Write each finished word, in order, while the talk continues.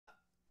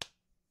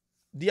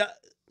Do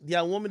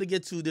y'all want me to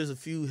get to? There's a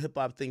few hip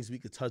hop things we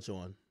could touch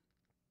on.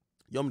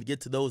 You want me to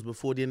get to those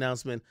before the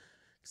announcement?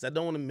 Because I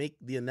don't want to make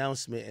the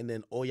announcement and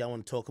then all y'all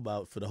want to talk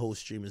about for the whole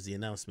stream is the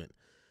announcement.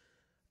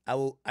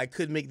 I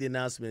could make the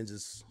announcement and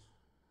just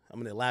I'm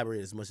gonna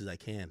elaborate as much as I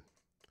can.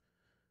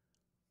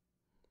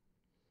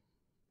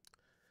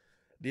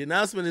 The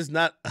announcement is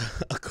not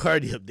a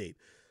Cardi update.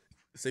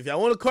 So if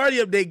y'all want a Cardi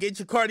update, get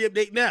your Cardi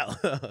update now.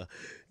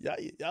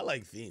 y'all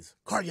like fiends.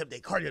 Cardi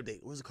update, Cardi update.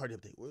 Where's the Cardi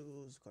update?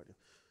 Where's the Cardi?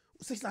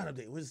 6ix9ine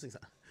update. Where's the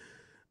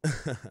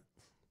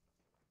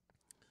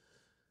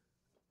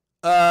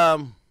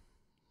 6ix9ine?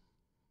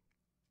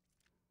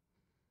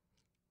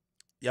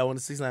 Y'all want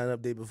a 6ix9ine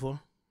update before?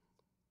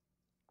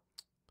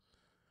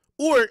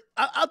 Or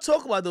I'll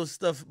talk about those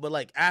stuff, but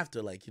like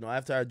after, like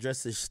after I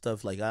address this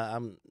stuff, like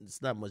I'm it's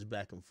not much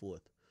back and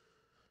forth.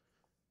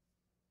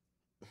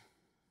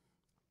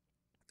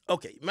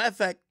 Okay, matter of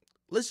fact,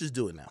 let's just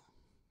do it now.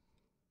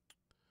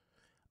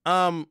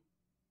 I'm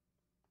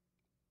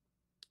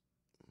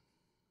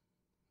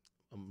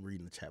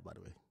reading the chat, by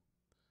the way.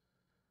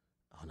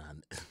 Oh, no,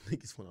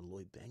 niggas want a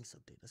Lloyd Banks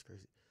update. That's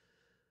crazy.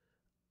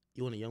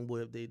 You want a Young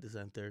Boy update? This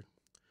and third.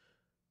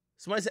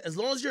 Somebody said, as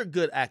long as you're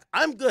good, act.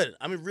 I'm good.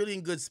 I'm really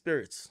in good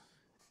spirits.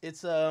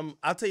 It's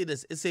I'll tell you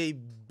this. It's a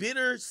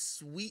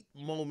bittersweet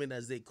moment,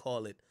 as they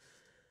call it.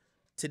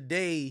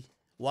 Today,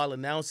 while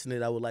announcing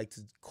it, I would like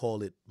to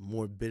call it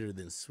more bitter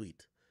than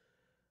sweet.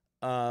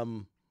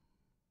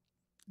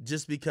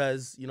 Just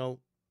because,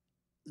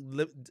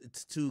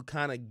 to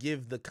kind of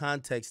give the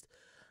context,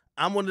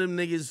 I'm one of them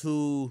niggas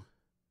who,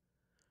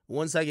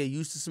 once I get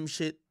used to some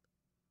shit,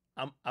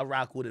 I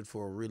rock with it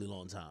for a really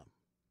long time.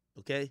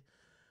 Okay?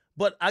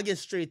 But I get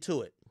straight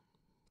to it.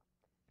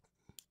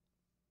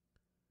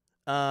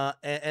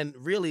 And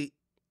really,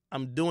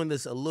 I'm doing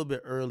this a little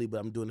bit early, but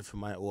I'm doing it for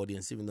my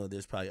audience, even though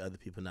there's probably other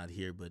people not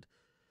here, but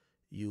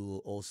you will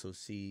also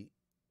see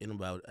in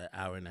about an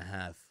hour and a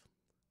half.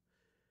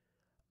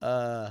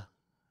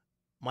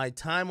 My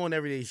time on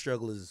Everyday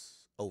Struggle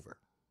is over.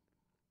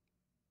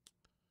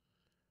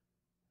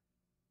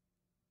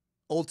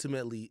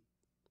 Ultimately,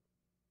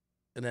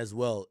 and as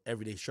well,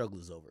 Everyday Struggle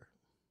is over.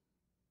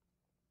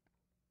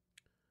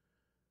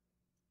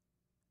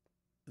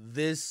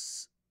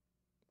 This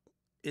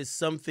is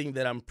something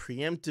that I'm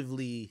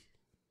preemptively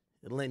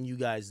letting you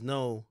guys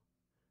know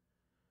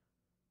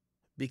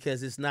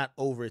because it's not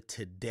over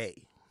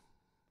today.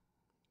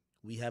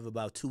 We have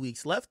about 2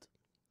 weeks left,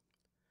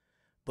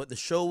 but the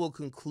show will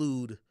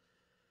conclude.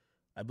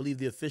 I believe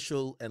the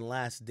official and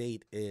last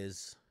date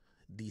is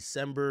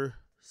December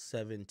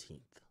 17th.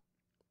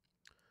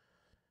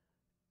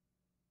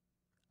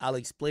 I'll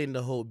explain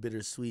the whole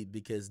bittersweet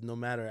because no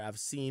matter, I've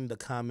seen the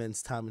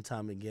comments time and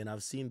time again.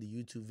 I've seen the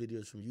YouTube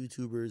videos from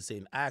YouTubers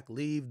saying, act,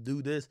 leave,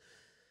 do this.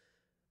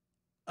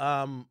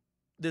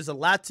 There's a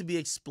lot to be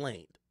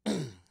explained.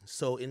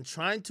 So in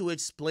trying to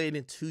explain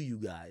it to you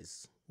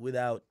guys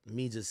without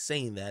me just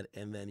saying that,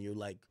 and then you're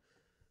like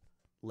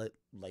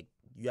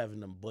you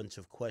having a bunch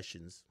of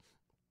questions.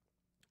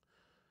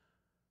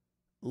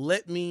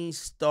 Let me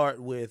just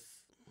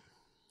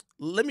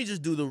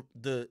do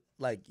the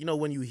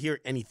when you hear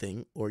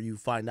anything or you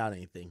find out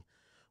anything,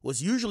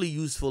 what's usually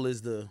useful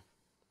is the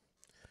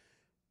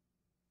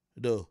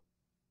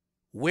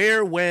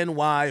where, when,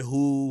 why,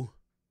 who,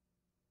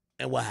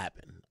 and what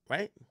happened,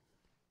 right?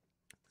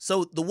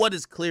 So the what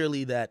is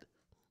clearly that,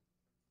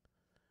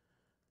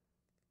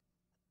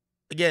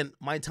 again,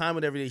 my time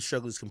with Everyday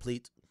Struggle is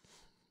complete,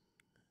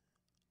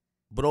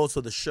 but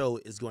also the show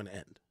is going to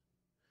end.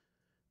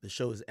 The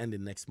show is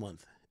ending next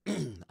month.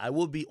 I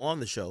will be on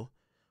the show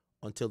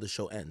until the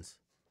show ends.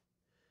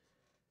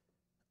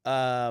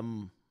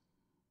 I'm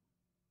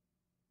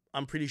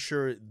pretty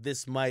sure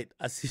this might.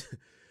 I see.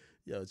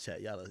 Yo, chat,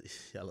 y'all.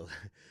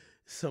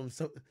 Some.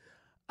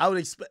 I would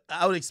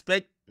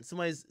expect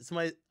somebody.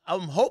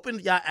 I'm hoping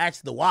y'all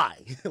ask the why.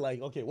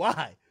 Like, okay,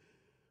 why?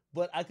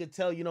 But I could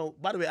tell.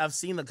 By the way, I've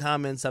seen the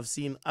comments. I've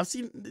seen.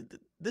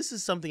 This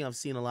is something I've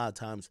seen a lot of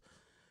times,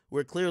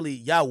 where clearly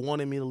y'all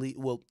wanted me to leave.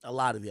 Well, a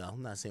lot of y'all.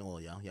 I'm not saying all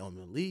y'all. Y'all want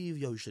me to leave.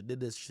 Yo, you should did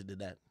this. You should did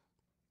that.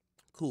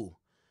 Cool.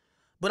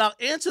 But I'll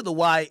answer the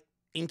why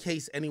in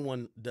case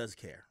anyone does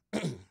care.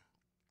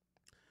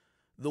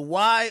 The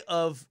why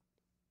of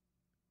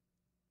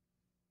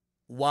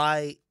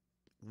why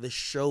the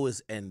show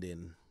is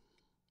ending.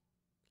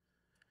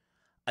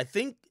 I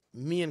think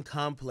me and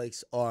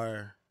Complex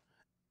are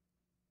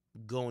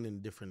going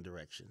in different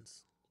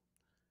directions.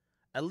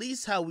 At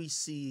least how we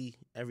see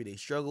Everyday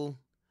Struggle,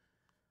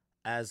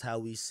 as how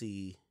we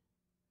see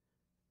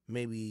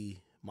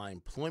maybe my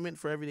employment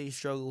for Everyday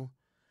Struggle,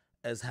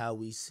 as how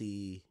we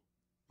see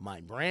my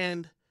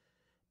brand,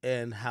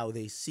 and how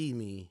they see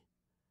me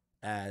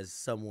as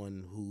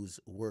someone who's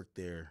worked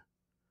there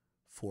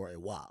for a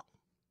while.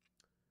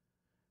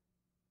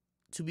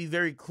 To be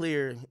very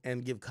clear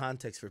and give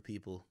context for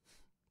people,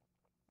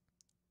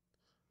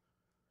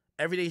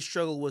 Everyday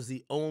Struggle was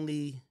the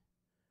only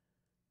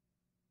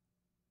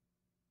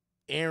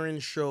Aaron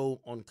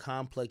show on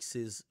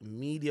Complex's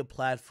media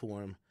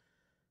platform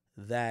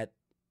that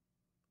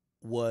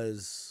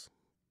was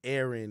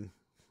airing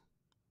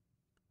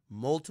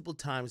multiple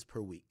times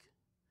per week.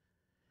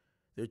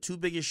 Their two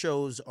biggest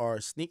shows are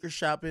Sneaker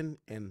Shopping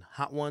and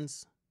Hot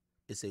Ones.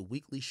 It's a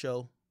weekly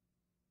show.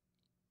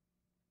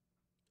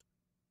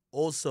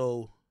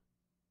 Also,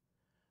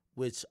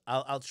 which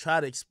I'll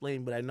try to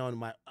explain, but I know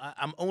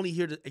I'm only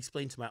here to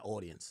explain to my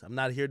audience. I'm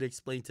not here to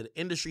explain to the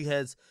industry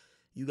heads.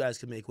 You guys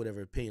can make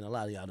whatever opinion. A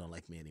lot of y'all don't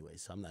like me anyway,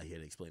 so I'm not here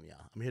to explain to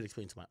y'all. I'm here to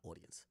explain to my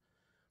audience.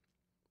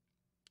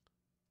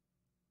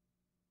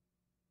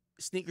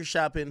 Sneaker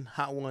Shopping,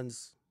 Hot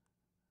Ones,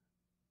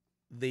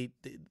 they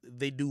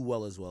do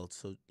well as well.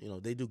 So,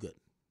 they do good.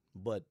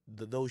 But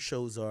those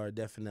shows are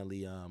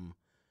definitely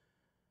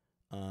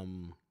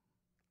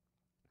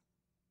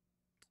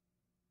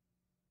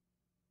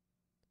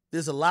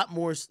there's a lot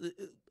more.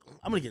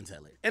 I'm going to get into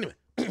that later. Anyway,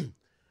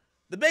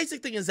 the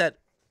basic thing is that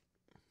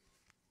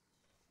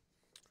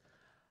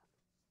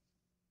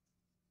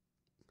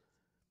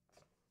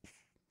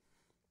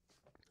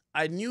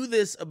I knew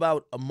this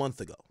about a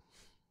month ago.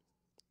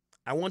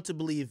 I want to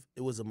believe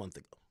it was a month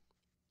ago.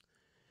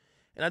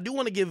 And I do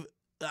want to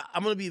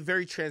I'm going to be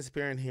very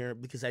transparent here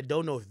because I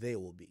don't know if they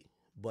will be.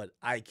 But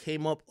I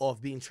came up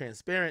off being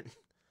transparent.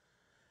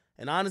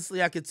 And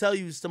honestly, I could tell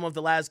you some of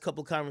the last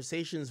couple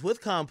conversations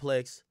with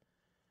Complex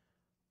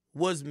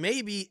was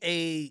maybe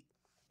a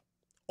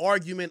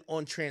argument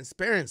on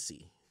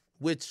transparency,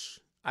 which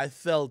I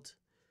felt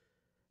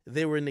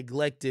they were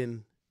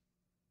neglecting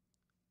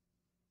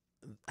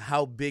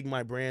how big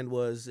my brand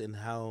was and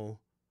how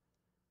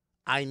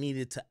I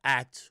needed to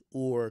act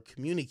or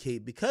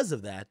communicate because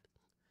of that.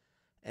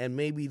 And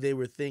maybe they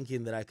were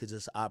thinking that I could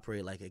just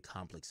operate like a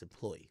Complex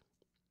employee.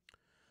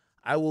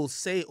 I will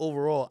say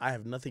overall, I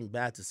have nothing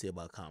bad to say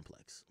about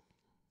Complex.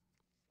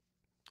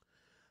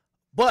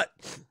 But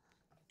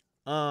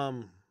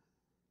I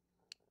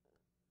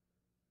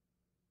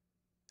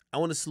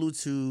want to salute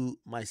to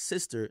my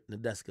sister,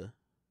 Nadeska,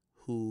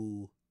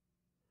 who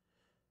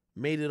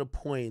made it a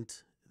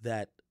point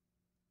that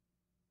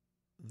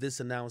this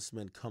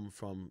announcement come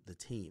from the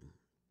team.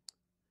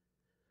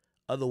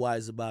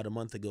 Otherwise, about a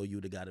month ago, you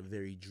would have got a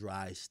very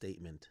dry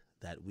statement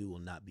that we will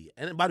not be.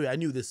 And by the way, I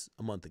knew this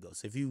a month ago.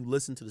 So if you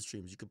listen to the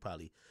streams, you could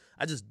probably,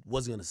 I just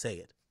wasn't going to say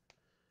it.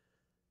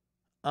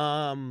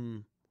 I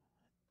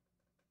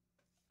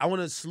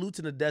want to salute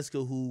to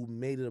Nadeska who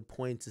made it a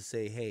point to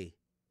say, hey,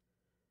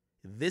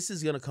 this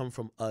is going to come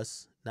from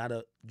us, not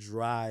a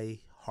dry,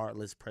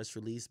 heartless press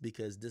release,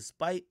 because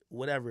despite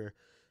whatever,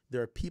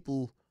 there are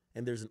people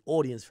and there's an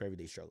audience for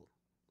Everyday Struggle.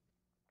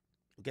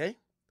 Okay?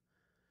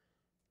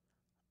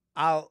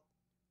 I'll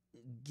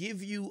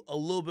give you a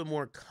little bit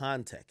more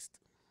context.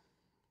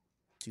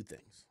 Two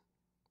things.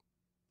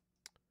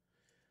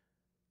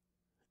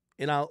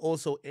 And I'll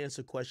also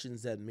answer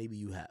questions that maybe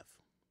you have.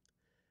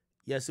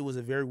 Yes, it was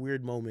a very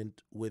weird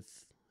moment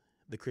with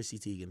the Chrissy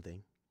Teigen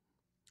thing.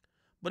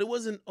 But it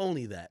wasn't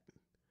only that.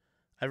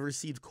 I've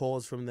received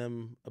calls from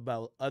them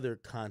about other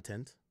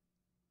content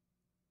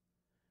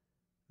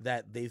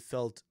that they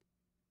felt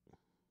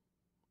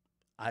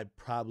I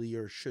probably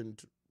or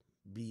shouldn't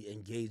be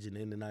engaging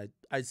in. And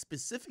I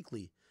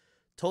specifically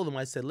told them,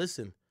 I said,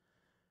 listen,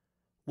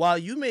 while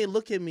you may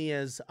look at me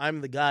as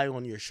I'm the guy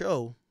on your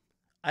show,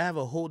 I have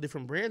a whole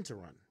different brand to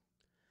run.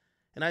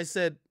 And I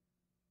said,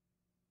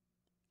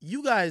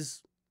 you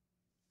guys,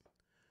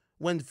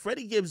 when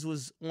Freddie Gibbs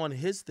was on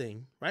his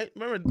thing, right?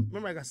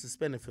 Remember I got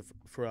suspended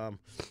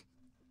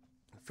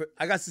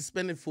I got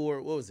suspended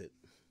for, what was it?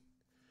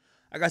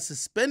 I got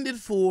suspended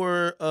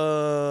for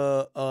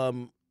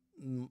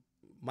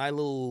my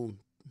little,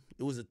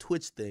 it was a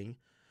Twitch thing,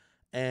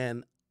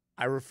 and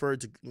I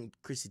referred to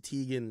Chrissy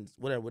Teigen,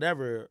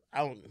 whatever.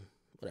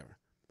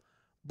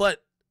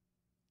 But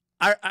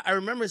I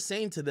remember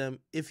saying to them,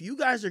 if you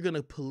guys are going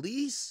to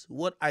police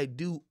what I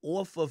do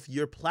off of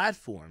your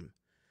platform,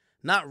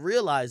 not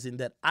realizing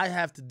that I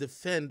have to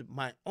defend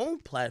my own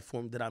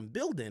platform that I'm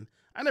building,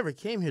 I never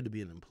came here to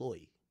be an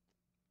employee.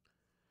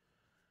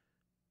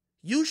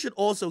 You should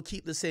also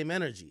keep the same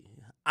energy.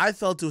 I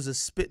felt it was a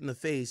spit in the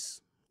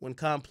face when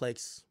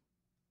Complex,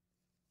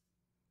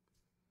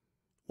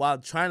 while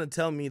trying to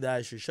tell me that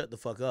I should shut the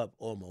fuck up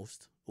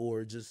almost,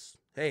 or just,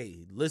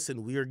 hey,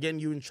 listen, we are getting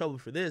you in trouble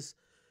for this.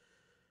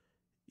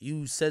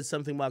 You said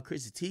something about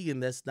Chrissy Teigen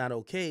that's not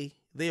okay.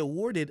 They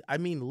awarded,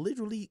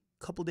 literally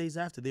a couple days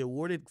after, they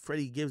awarded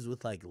Freddie Gibbs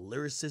with like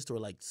lyricist or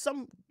like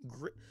some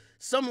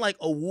like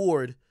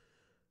award,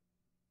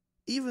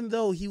 even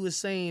though he was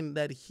saying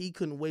that he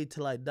couldn't wait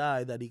till I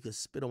die that he could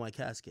spit on my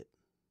casket.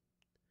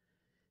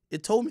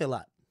 It told me a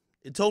lot.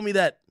 It told me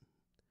that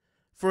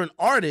for an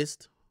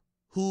artist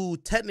who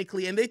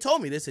technically, and they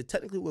told me, they said,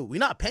 technically, well, we're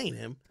not paying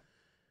him.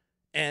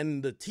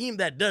 And the team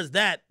that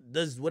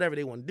does whatever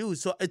they want to do.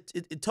 So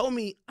it told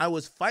me I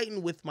was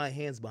fighting with my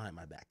hands behind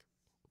my back.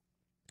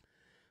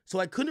 So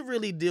I couldn't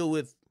really deal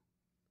with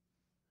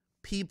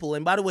people.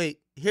 And by the way,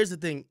 here's the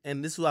thing,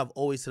 and this is what I've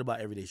always said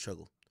about Everyday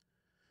Struggle.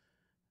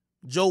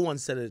 Joe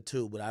once said it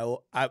too, but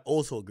I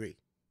also agree.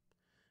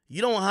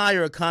 You don't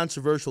hire a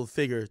controversial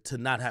figure to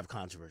not have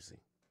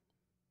controversy.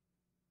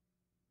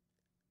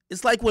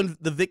 It's like when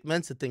the Vic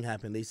Mensa thing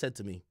happened. They said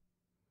to me,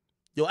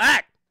 yo,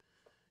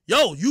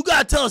 you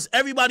gotta tell us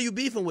everybody you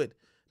beefing with.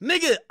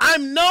 Nigga,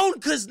 I'm known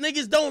because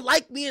niggas don't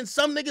like me and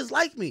some niggas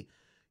like me.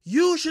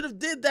 You should have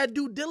did that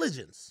due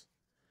diligence.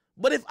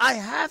 But if I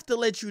have to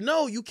let you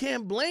know, you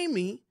can't blame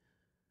me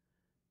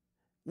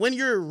when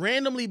you're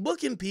randomly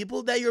booking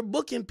people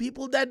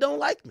that don't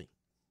like me.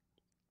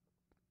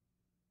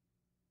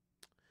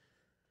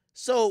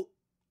 So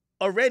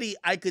already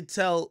I could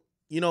tell,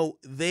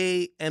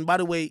 and by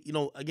the way,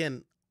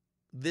 again,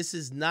 this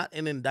is not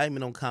an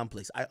indictment on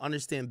Complex. I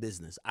understand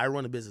business. I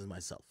run a business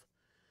myself.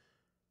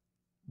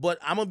 But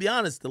I'm going to be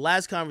honest, the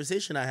last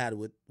conversation I had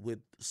with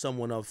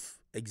someone of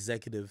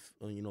executive,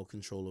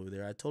 control over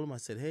there, I told him, I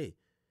said, hey,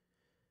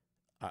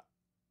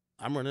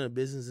 I'm running a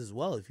business as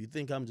well. If you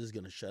think I'm just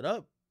going to shut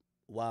up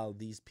while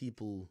these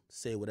people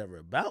say whatever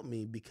about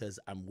me because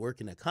I'm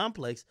working at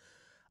Complex,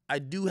 I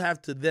do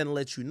have to then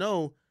let you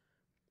know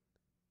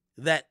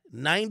that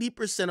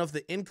 90% of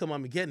the income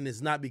I'm getting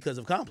is not because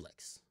of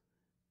Complex.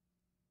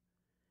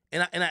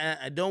 And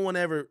I don't want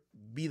to ever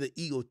be the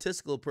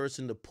egotistical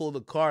person to pull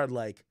the card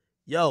like,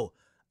 yo,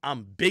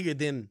 I'm bigger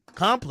than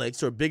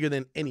Complex or bigger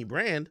than any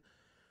brand.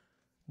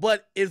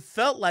 But it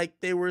felt like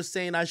they were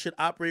saying I should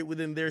operate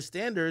within their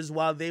standards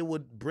while they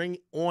would bring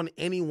on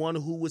anyone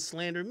who would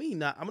slander me.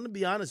 Now, I'm going to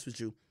be honest with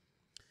you.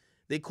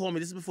 They called me,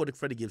 this is before the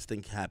Freddie Gibbs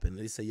thing happened.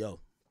 They say, yo,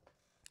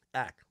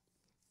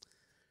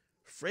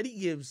 Freddie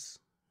Gibbs,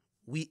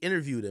 we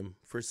interviewed him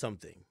for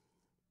something.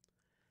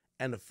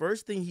 And the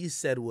first thing he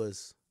said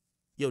was,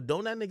 yo,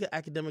 don't that nigga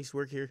Akademiks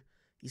work here?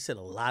 He said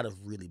a lot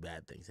of really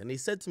bad things. And they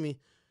said to me,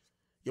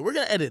 yo, we're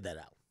going to edit that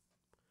out.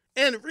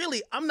 And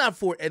really, I'm not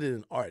for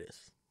editing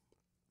artists.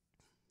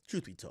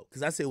 Truth be told,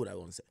 because I say what I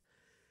want to say.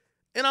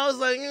 And I was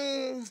like,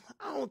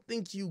 I don't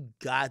think you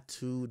got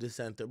to the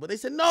center. But they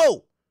said,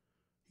 no,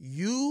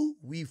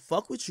 we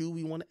fuck with you.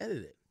 We want to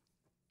edit it.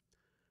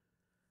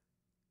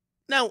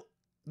 Now,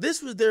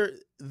 this was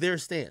their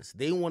stance.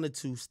 They wanted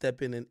to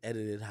step in and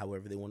edit it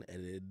however they want to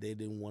edit it. They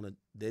didn't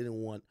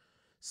want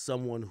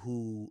someone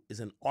who is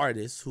an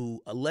artist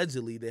who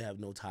allegedly they have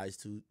no ties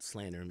to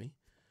slander me.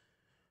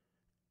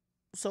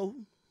 So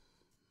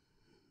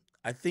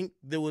I think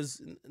there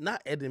was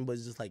not editing, but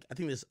it's just like, I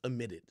think it's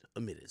omitted.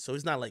 So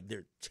it's not like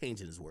they're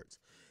changing his words.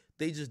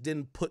 They just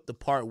didn't put the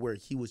part where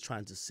he was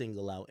trying to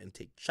single out and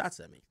take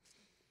shots at me.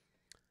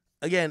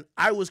 Again,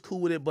 I was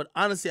cool with it, but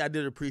honestly, I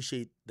did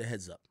appreciate the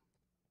heads up.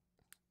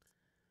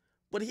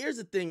 But here's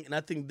the thing, and I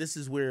think this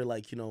is where,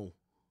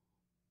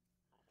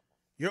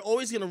 you're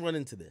always going to run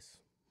into this.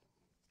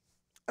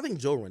 I think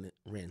Joe ran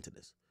into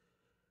this.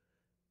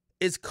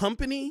 It's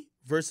company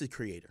versus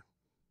creator.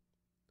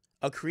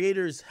 A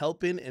creator is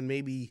helping and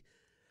maybe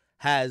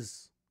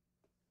has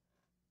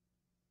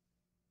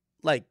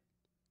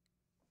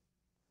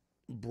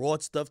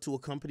brought stuff to a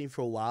company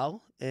for a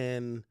while,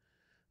 and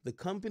the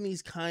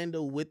company's kind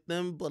of with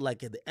them, but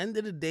at the end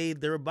of the day,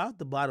 they're about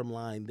the bottom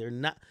line. They're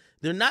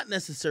not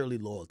necessarily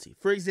loyalty.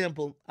 For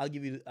example,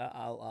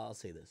 I'll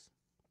say this.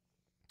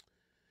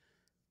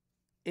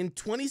 In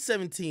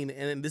 2017,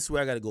 and this is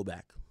where I got to go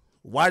back.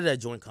 Why did I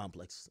join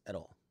Complex at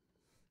all?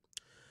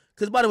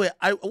 Because, by the way,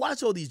 I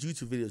watch all these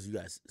YouTube videos you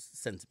guys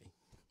send to me.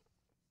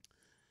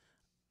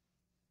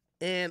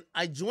 And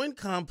I joined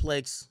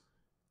Complex.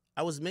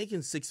 I was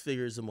making 6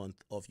 figures a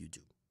month off YouTube.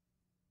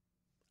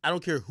 I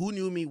don't care who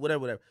knew me,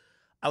 whatever.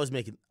 I was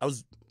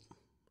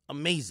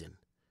amazing.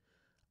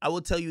 I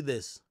will tell you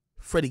this.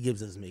 Freddie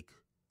Gibbs doesn't make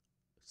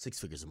 6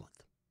 figures a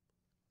month.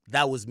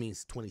 That was me in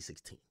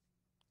 2016.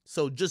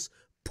 So just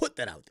put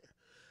that out there.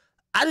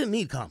 I didn't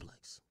need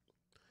Complex.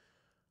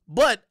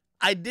 But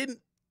I didn't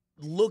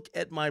look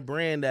at my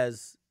brand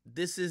as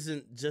this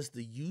isn't just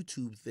the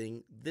YouTube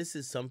thing. This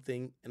is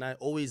something, and I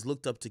always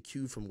looked up to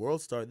Q from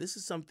World Star. This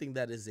is something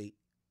that is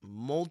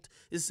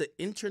it's an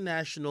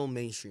international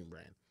mainstream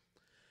brand.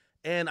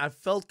 And I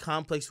felt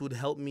Complex would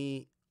help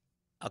me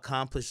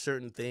accomplish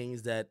certain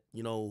things that,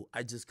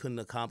 I just couldn't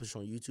accomplish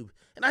on YouTube.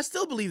 And I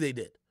still believe they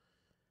did.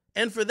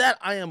 And for that,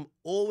 I am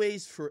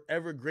always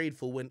forever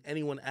grateful when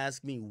anyone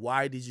asks me,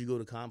 why did you go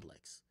to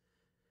Complex?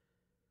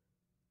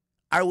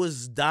 I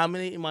was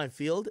dominating my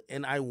field,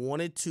 and I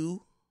wanted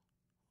to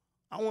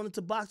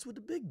box with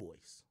the big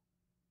boys.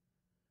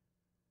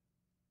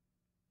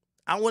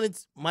 I wanted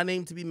my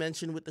name to be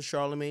mentioned with the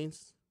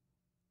Charlemagnes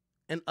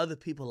and other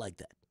people like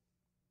that.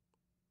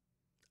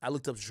 I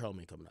looked up to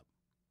Charlemagne coming up.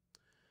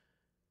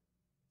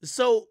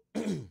 So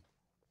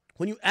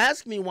when you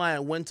ask me why I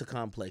went to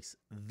Complex,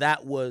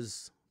 that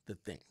was the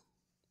thing.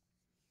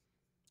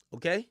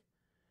 Okay?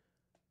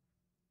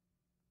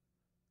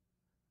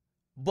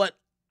 But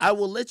I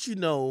will let you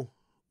know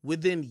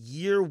within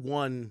year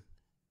 1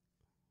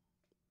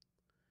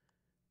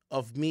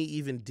 of me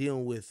even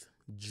dealing with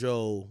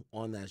Joe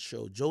on that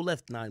show. Joe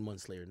left 9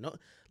 months later. No,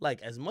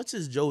 as much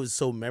as Joe is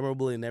so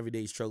memorable in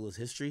Everyday Struggles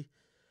history,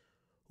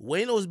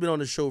 Wayno's been on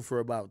the show for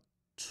about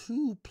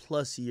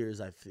 2+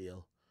 years, I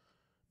feel.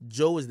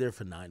 Joe was there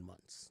for 9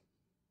 months.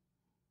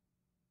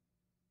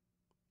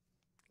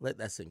 Let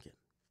that sink in.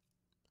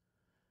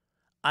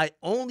 I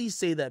only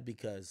say that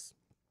because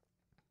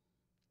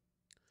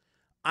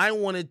I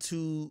wanted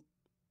to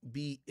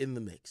be in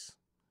the mix.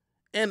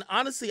 And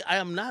honestly, I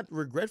am not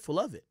regretful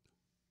of it.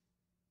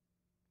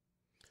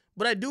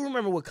 But I do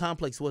remember what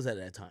Complex was at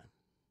that time.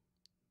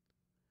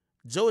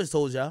 Joe has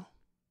told y'all,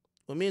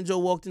 when me and Joe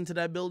walked into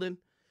that building,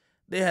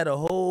 they had a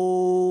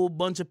whole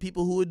bunch of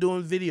people who were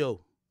doing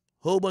video,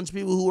 whole bunch of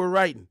people who were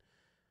writing.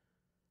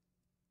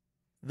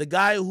 The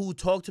guy who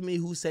talked to me,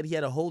 who said he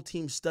had a whole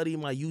team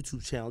studying my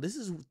YouTube channel. This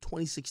is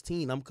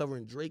 2016. I'm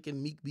covering Drake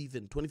and Meek beef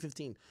in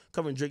 2015.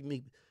 Covering Drake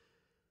Meek.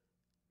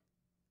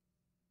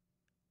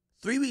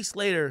 3 weeks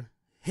later,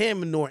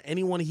 him nor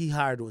anyone he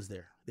hired was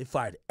there. They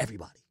fired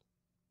everybody.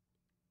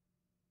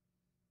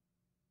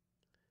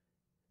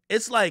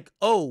 It's like,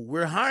 oh,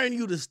 we're hiring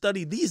you to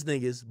study these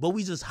niggas, but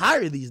we just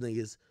hired these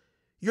niggas.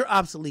 You're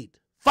obsolete.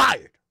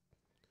 Fired.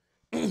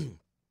 I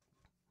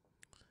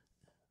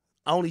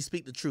only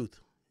speak the truth.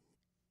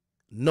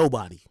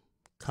 Nobody.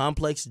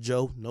 Complex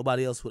Joe,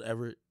 nobody else would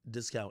ever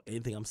discount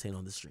anything I'm saying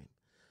on this stream.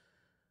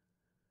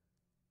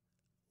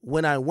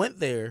 When I went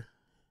there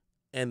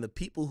and the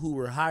people who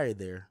were hired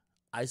there,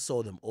 I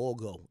saw them all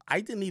go. I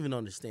didn't even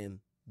understand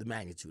the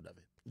magnitude of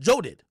it. Joe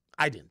did.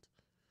 I didn't.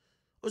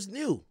 It was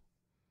new.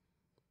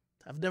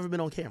 I've never been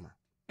on camera.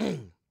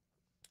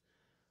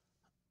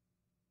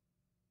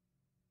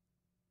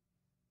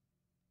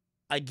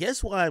 I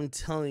guess why I'm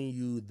telling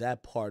you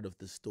that part of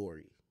the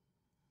story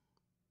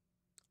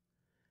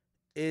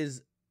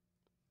is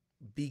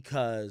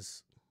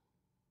because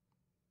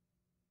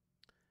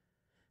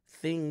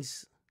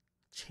things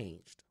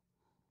changed.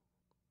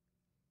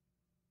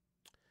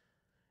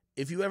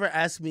 If you ever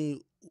ask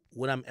me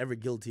what I'm ever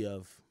guilty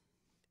of,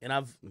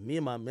 and me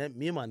and my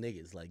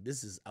niggas, like,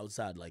 this is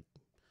outside, like,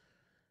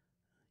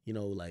 you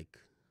know, like,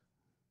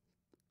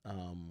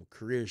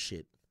 career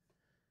shit.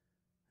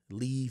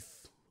 Leaf,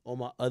 all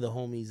my other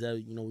homies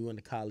that, you know, we went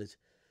to college.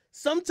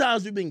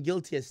 Sometimes we've been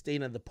guilty of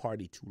staying at the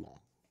party too long.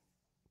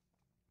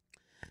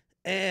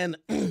 And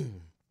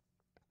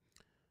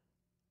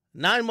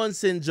 9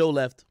 months in, Joe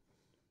left.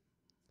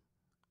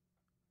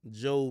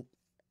 Joe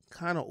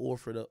kind of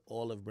offered an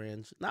olive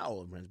branch, not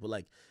olive branch, but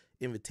like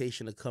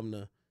invitation to come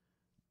to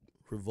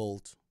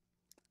Revolt.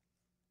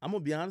 I'm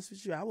going to be honest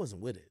with you, I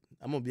wasn't with it.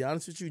 I'm going to be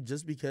honest with you,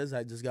 just because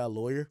I just got a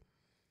lawyer.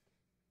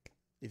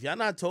 If y'all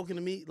not talking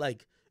to me,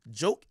 like,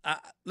 joke,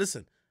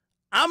 listen,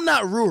 I'm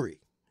not Rory,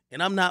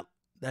 and I'm not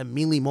that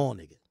mealy mall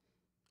nigga,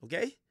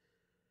 okay?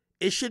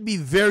 It should be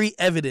very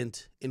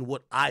evident in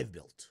what I've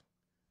built,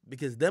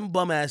 because them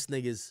bum-ass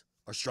niggas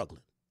are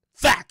struggling.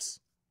 Facts.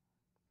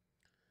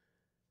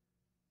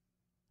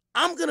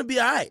 I'm going to be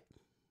all right.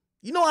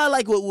 You know I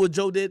like what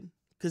Joe did?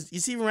 Because you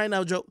see right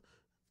now, Joe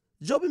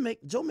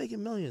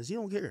making millions. He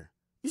don't care.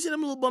 You see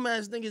them little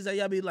bum-ass niggas that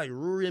y'all be like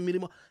Rory and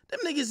Medium? Them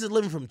niggas is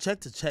living from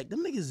check to check.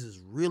 Them niggas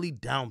is really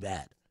down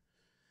bad.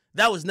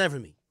 That was never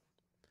me.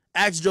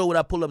 Ask Joe when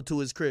I pull up to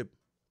his crib.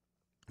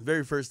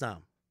 Very first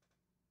time.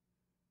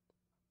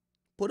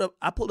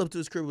 I pulled up to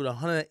his crib with a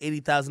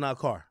 $180,000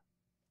 car.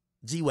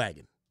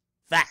 G-Wagon.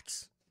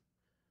 Facts.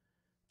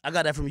 I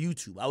got that from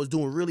YouTube. I was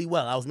doing really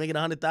well. I was making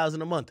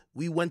 $100,000 a month.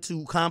 We went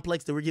to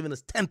Complex. They were giving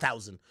us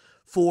 $10,000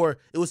 for,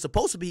 it was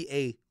supposed to be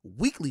a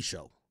weekly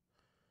show.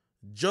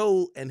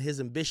 Joe and his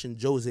ambition,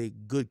 Joe's a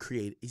good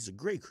creative. He's a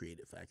great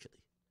creative, actually.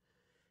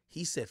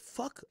 He said,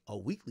 fuck a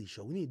weekly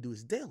show. We need to do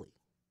this daily.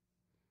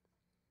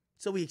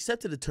 So we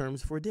accepted the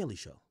terms for a daily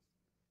show.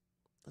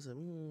 I said,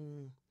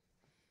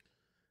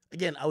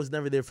 Again, I was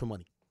never there for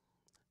money.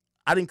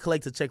 I didn't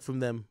collect a check from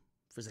them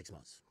for 6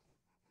 months.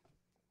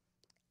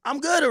 I'm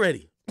good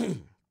already.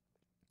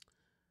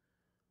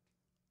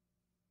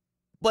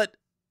 But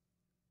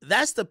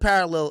that's the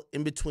parallel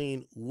in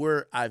between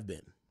where I've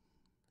been.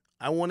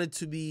 I wanted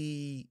to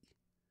be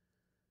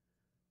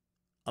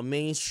a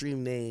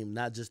mainstream name,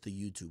 not just a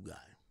YouTube guy.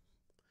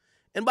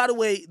 And by the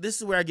way, this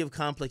is where I give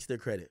Complex their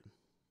credit.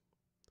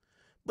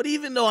 But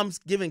even though I'm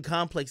giving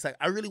Complex,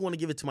 I really want to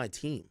give it to my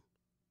team.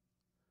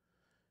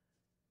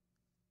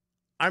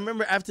 I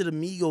remember after the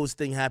Migos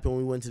thing happened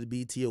when we went to the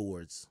BET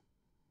Awards,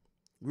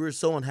 we were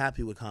so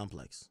unhappy with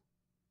Complex.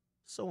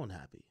 So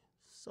unhappy.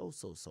 So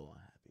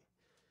unhappy.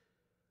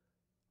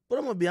 But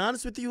I'm going to be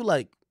honest with you,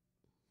 like,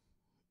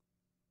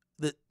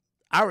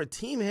 our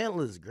team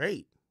handler is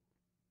great.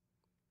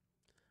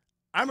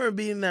 I remember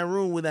being in that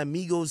room with that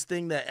Migos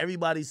thing that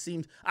everybody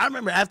seemed. I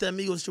remember after that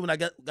Migos show when I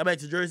got back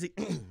to Jersey,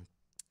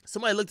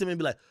 somebody looked at me and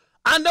be like,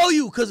 I know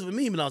you because of a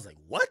meme. And I was like,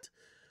 what?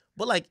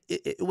 But like,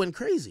 it went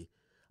crazy.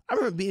 I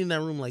remember being in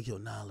that room like, yo,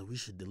 nah, we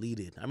should delete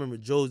it. I remember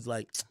Joe's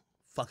like,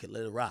 fuck it,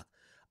 let it rock.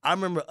 I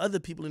remember other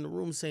people in the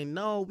room saying,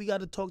 no, we got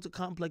to talk to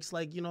Complex,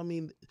 like, you know what I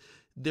mean,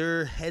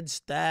 their head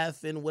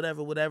staff and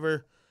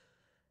whatever.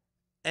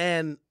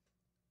 And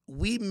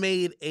we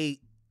made a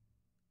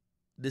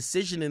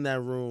decision in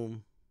that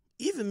room,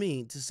 even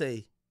me, to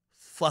say,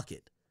 fuck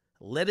it.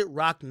 Let it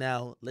rock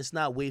now. Let's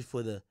not wait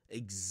for the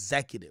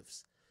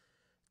executives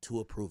to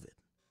approve it.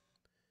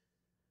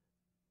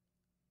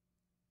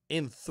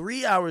 In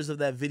 3 hours of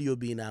that video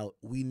being out,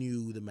 we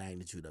knew the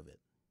magnitude of it.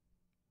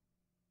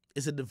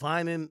 It's a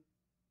defining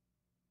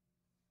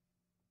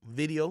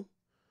video.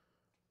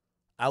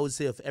 I would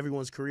say of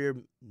everyone's career,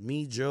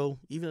 me, Joe,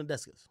 even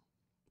Adesca's.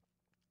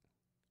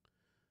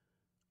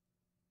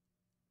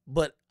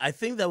 But I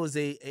think that was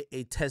a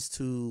test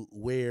to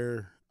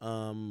where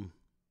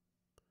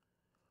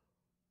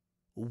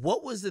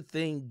what was the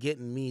thing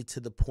getting me to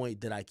the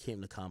point that I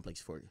came to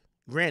Complex for you?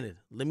 Granted,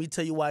 let me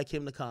tell you why I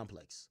came to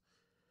Complex.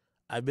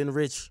 I've been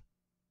rich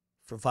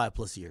for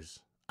 5+ years.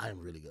 I'm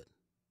really good.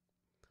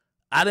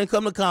 I didn't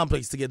come to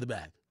Complex to get the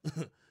bag.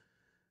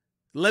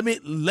 Let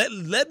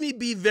me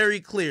be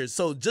very clear.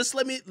 So just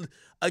let me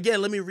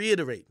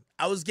reiterate.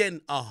 I was getting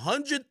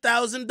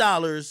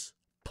 $100,000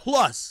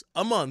 plus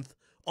a month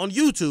on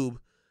YouTube.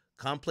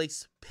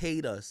 Complex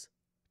paid us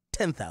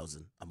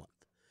 $10,000 a month.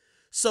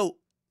 So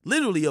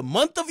literally a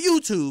month of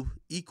YouTube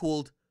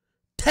equaled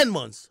 10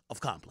 months of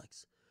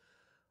Complex.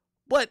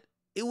 But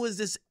it was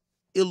this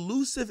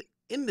elusive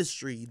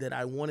industry that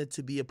I wanted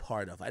to be a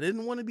part of. I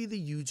didn't want to be the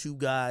YouTube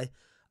guy.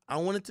 I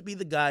wanted to be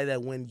the guy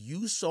that when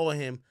you saw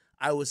him,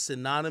 I was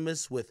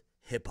synonymous with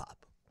hip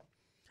hop.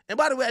 And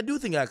by the way, I do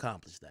think I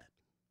accomplished that.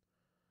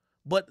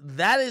 But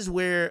that is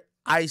where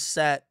I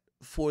sat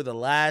for the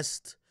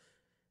last,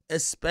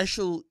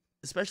 especially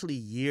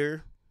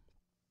year.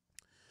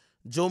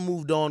 Joe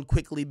moved on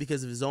quickly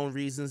because of his own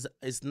reasons.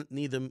 It's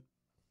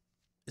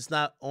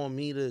not on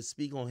me to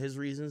speak on his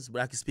reasons,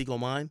 but I can speak on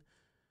mine.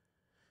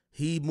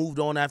 He moved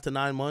on after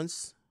 9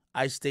 months.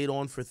 I stayed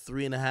on for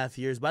 3.5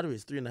 years. By the way,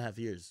 it's 3.5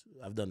 years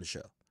I've done the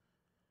show.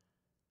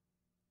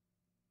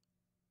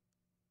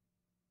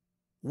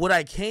 What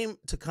I came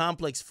to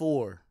Complex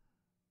for,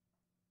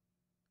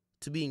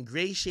 to be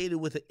ingratiated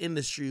with an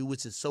industry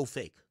which is so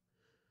fake,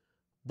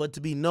 but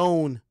to be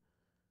known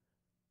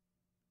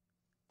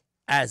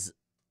as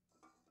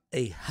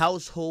a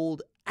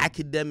household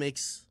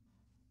Akademiks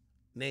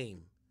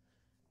name,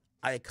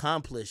 I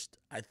accomplished,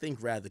 I think,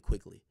 rather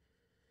quickly.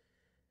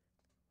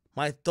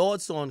 My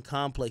thoughts on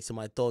Complex and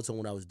my thoughts on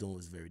what I was doing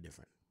was very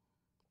different.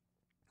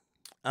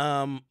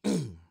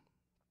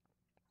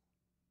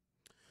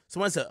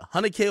 Someone said,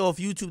 100K off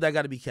YouTube, that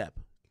got to be cap.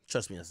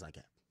 Trust me, that's not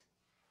cap.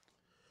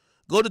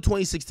 Go to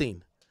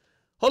 2016.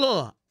 Hold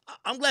on.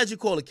 I'm glad you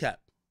called it cap.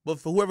 But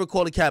for whoever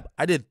called it cap,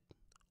 I did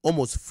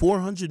almost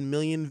 400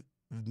 million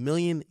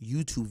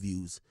YouTube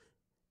views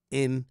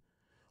in...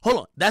 Hold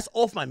on. That's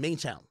off my main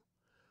channel.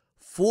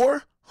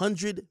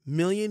 400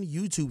 million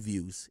YouTube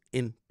views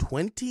in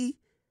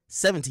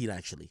 2017,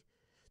 actually.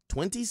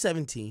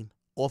 2017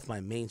 off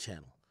my main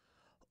channel.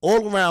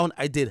 All around,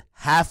 I did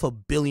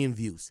 500 million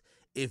views.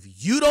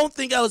 If you don't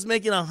think I was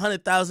making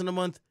 100,000 a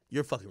month,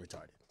 you're fucking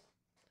retarded.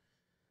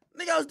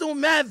 Nigga, I was doing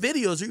mad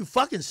videos. Are you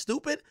fucking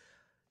stupid?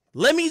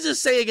 Let me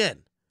just say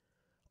again.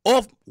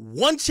 Off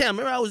one channel,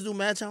 remember I was doing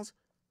mad channels?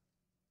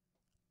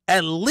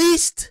 At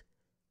least,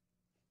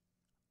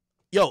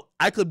 yo,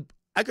 I could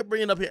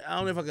bring it up here. I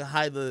don't know if I could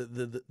hide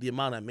the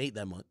amount I made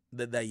that month,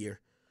 that year.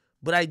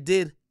 But I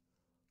did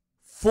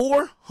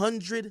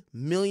 400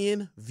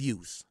 million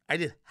views. I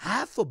did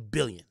 500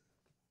 million.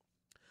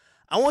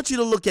 I want you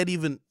to look at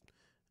even,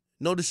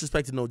 no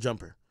disrespect to No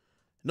Jumper.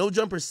 No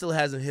Jumper still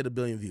hasn't hit 1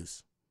 billion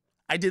views.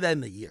 I did that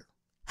in a year.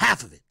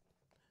 Half of it.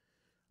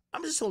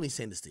 I'm just only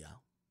saying this to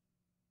y'all.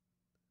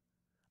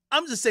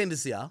 I'm just saying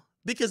this to y'all.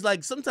 Because,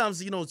 like,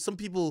 sometimes, you know, some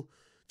people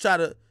try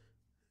to,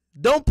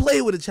 don't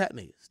play with the chat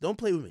niggas. Don't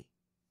play with me.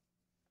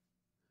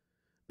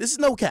 This is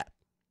no cap.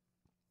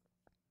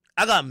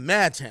 I got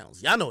mad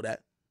channels. Y'all know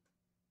that.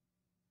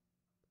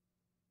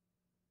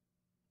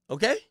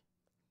 Okay?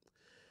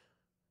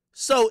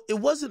 So, it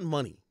wasn't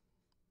money.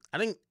 I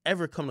didn't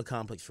ever come to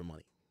Complex for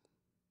money.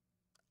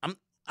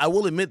 I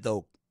will admit,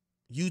 though,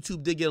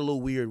 YouTube did get a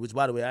little weird, which,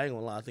 by the way, I ain't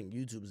gonna lie, I think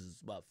YouTube is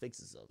about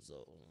fixing stuff.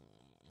 So,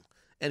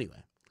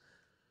 anyway.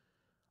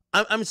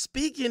 I'm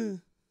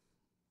speaking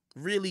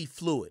really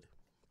fluid.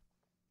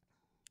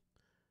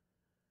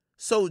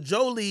 So,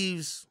 Joe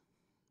leaves.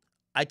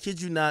 I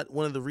kid you not,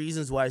 one of the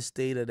reasons why I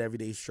stayed at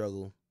Everyday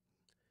Struggle.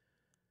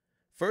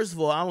 First of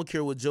all, I don't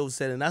care what Joe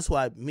said, and that's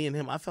why I felt like me and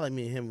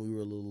him, we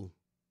were a little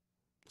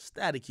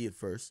staticky at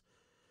first.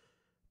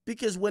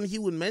 Because when he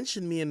would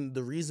mention me and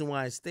the reason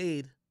why I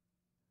stayed,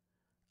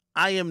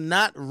 I am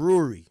not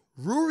Rory.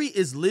 Rory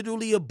is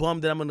literally a bum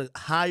that I'm going to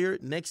hire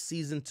next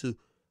season to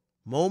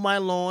mow my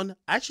lawn.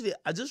 Actually,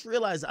 I just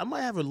realized I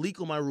might have a leak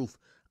on my roof.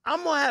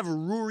 I'm going to have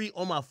Rory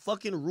on my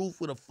fucking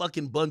roof with a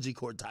fucking bungee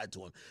cord tied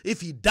to him.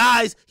 If he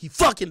dies, he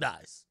fucking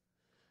dies.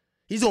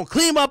 He's going to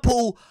clean my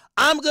pool.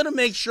 I'm going to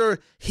make sure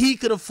he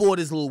could afford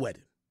his little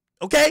wedding.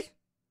 Okay?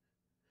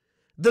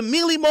 The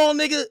Mealy Mall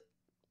nigga,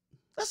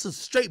 that's a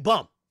straight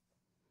bum.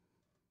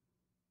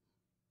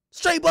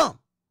 Straight bum.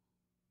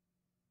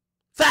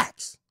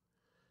 Facts.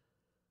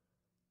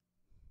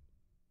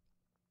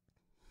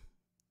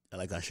 I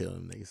like that shit on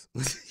them niggas.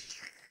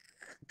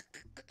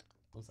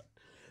 I'm sorry.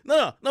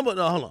 No,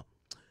 hold on.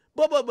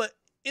 But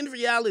in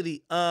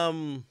reality,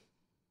 yeah,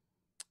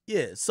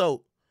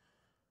 so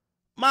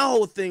my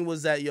whole thing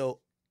was that,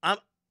 yo,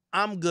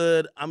 I'm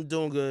good. I'm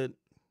doing good.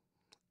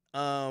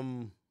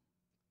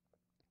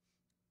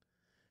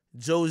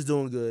 Joe's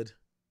doing good.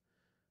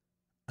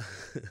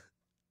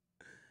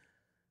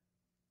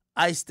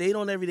 I stayed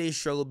on Everyday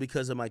Struggle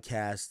because of my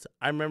cast.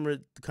 I remember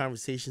the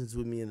conversations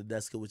with me in the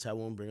desk, which I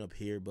won't bring up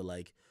here, but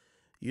like,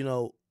 you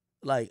know,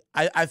 like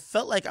I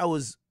felt like I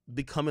was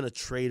becoming a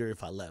traitor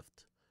if I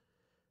left.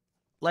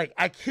 Like,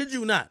 I kid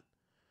you not.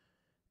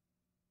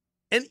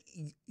 And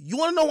you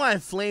want to know why I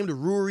flamed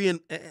Rory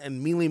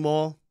and Mealy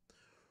Mall?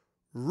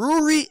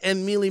 Rory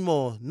and Mealy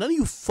Mall, none of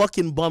you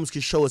fucking bums can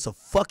show us a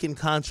fucking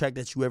contract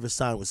that you ever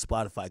signed with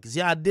Spotify. Because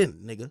y'all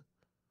didn't, nigga.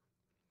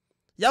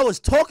 Y'all was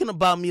talking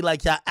about me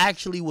like y'all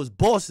actually was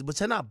bosses, but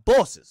y'all not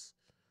bosses.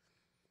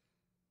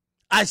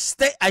 I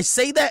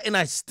say that and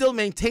I still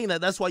maintain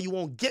that. That's why you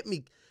won't get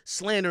me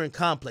slandering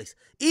Complex.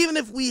 Even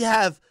if we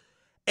have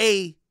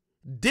a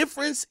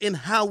difference in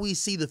how we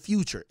see the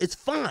future, it's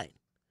fine.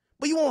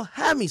 But you won't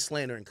have me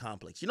slandering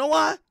Complex. You know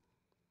why?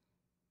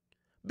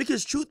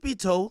 Because truth be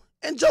told,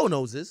 and Joe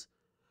knows this,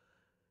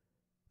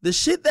 the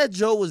shit that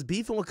Joe was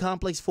beefing with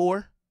Complex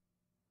for,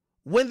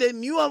 when they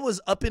knew I was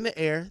up in the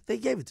air, they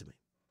gave it to me.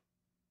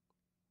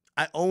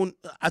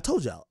 I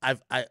told y'all,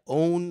 I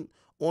own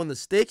On the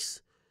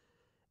Sticks,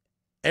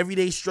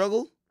 Everyday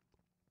Struggle.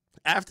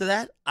 After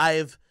that,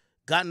 I've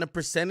gotten a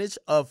percentage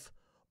of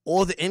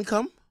all the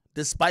income,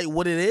 despite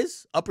what it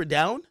is, up or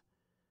down.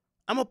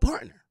 I'm a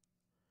partner.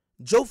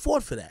 Joe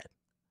fought for that.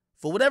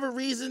 For whatever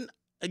reason,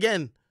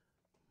 again,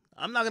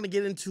 I'm not going to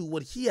get into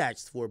what he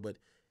asked for, but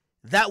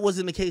that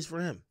wasn't the case for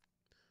him.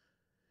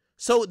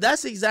 So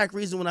that's the exact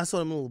reason when I saw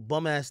them little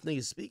bum-ass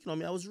niggas speaking on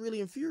me, I was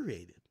really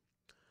infuriated.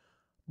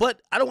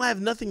 But I don't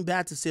have nothing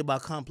bad to say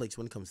about Complex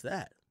when it comes to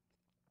that.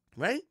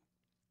 Right?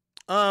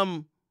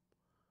 I'm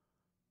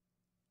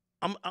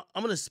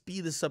going to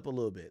speed this up a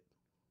little bit.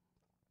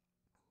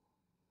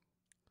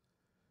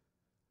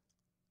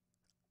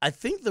 I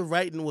think the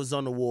writing was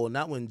on the wall,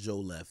 not when Joe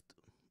left.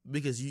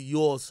 Because you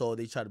all saw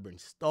they tried to bring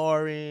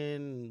Star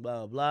in,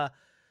 blah, blah.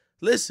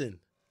 Listen,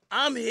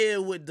 I'm here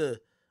with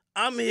the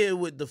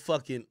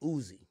fucking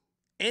Uzi.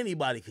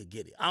 Anybody could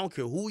get it. I don't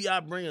care who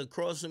y'all bring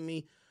across from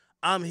me.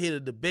 I'm here to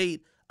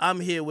debate. I'm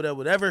here,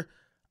 whatever.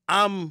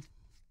 I'm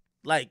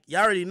like,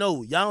 y'all already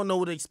know. Y'all don't know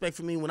what to expect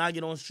from me when I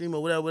get on stream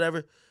or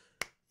whatever.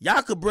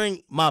 Y'all could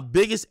bring my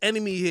biggest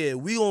enemy here.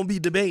 We gonna be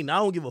debating. I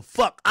don't give a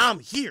fuck. I'm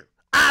here.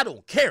 I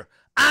don't care.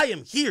 I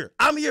am here.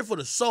 I'm here for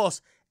the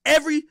sauce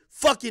every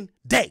fucking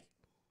day.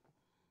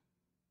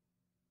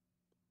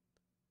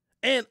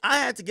 And I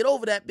had to get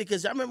over that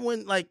because I remember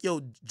when, like,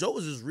 yo, Joe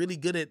was just really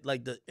good at,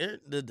 like,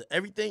 the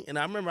everything. And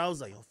I remember I was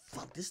like, oh,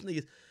 fuck, this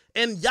nigga.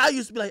 And y'all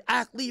used to be like,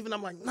 Ak, leave. And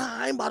I'm like, nah,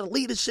 I ain't about to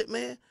leave this shit,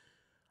 man.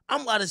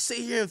 I'm about to sit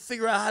here and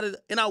figure out how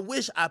to. And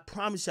I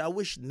promise you, I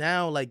wish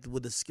now, like,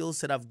 with the skill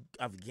set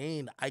I've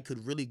gained, I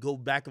could really go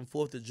back and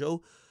forth to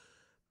Joe.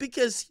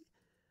 Because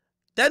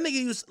that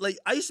nigga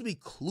I used to be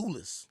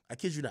clueless. I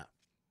kid you not.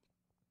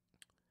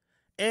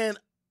 And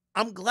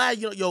I'm glad,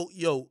 yo,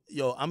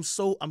 I'm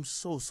so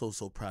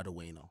proud of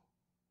Wayno.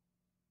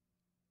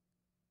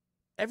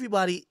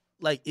 Everybody,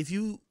 like, if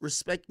you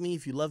respect me,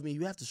 if you love me,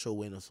 you have to show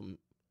Wayno some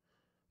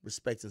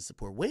respect and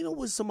support. Wayno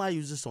was somebody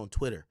who's just on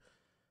Twitter.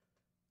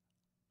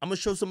 I'm going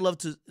to show some love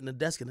in the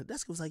desk, and the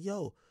desk was like,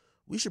 yo,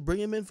 we should bring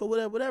him in for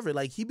whatever.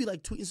 Like, he'd be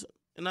like tweeting,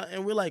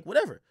 and we're like,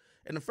 whatever.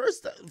 And the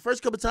first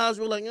couple of times,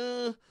 we're like,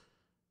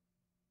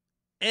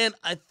 And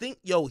I think,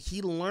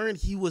 he learned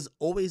he was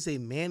always a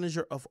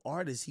manager of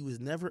artists. He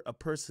was never a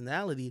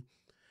personality.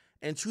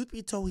 And truth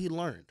be told, he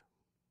learned.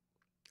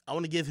 I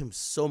want to give him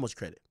so much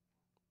credit.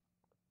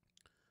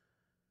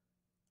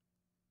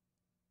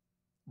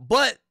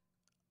 But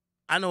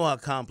I know how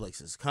Complex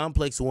is.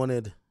 Complex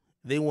wanted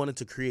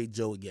to create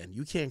Joe again.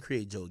 You can't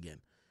create Joe again.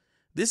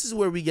 This is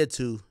where we get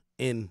to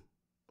in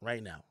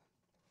right now.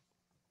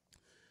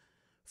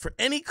 For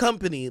any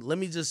company, let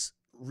me just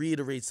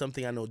reiterate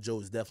something I know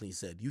Joe has definitely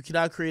said. You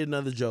cannot create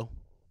another Joe.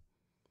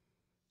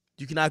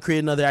 You cannot create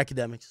another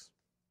Akademiks.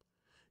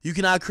 You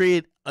cannot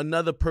create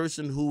another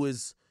person who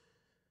is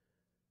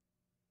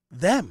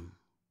them.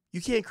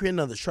 You can't create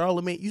another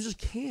Charlemagne. You just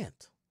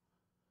can't.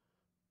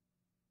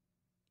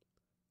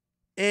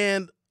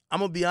 And I'm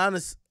going to be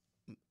honest,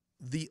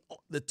 the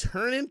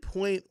turning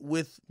point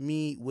with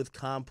me with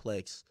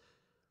Complex,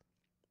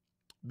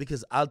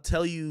 because I'll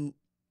tell you,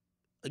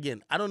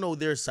 again, I don't know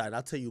their side.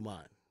 I'll tell you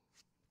mine.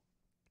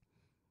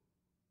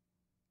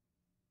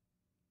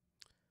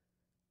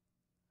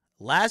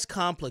 Last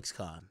Complex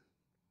Con.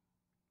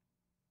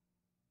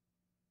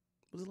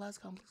 Was it last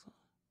Complex Con?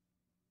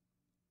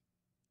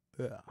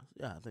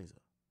 Yeah, I think so.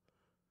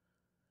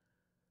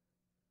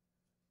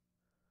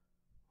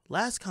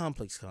 Last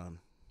Complex Con.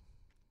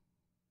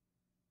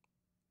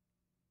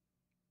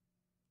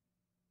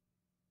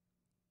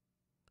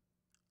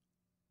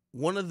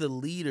 One of the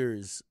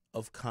leaders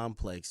of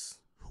Complex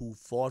who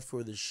fought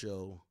for the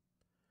show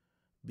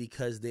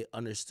because they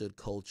understood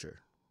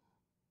culture.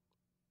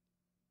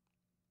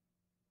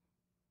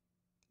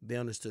 They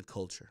understood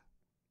culture.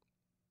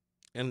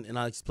 And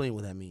I'll explain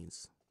what that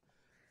means.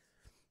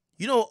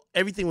 You know,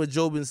 everything with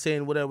Joe been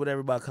saying, whatever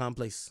about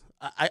Complex.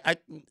 I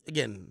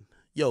again,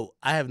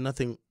 I have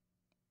nothing.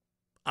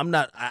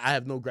 I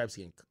have no gripes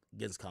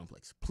against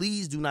Complex.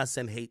 Please do not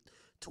send hate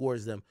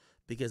towards them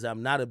because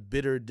I'm not a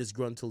bitter,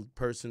 disgruntled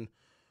person.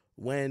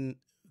 When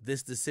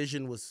this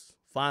decision was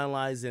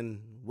finalized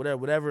and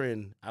whatever,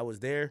 and I was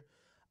there,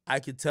 I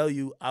could tell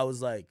you I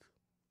was like,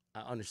 I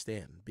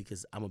understand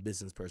because I'm a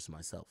business person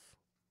myself.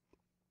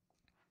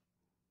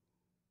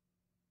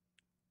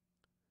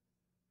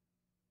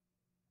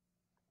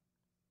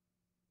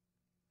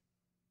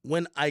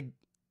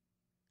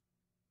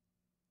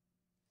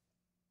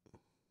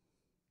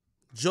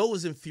 Joe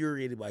was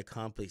infuriated by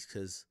Complex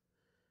because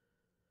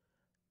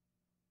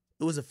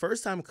it was the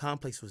first time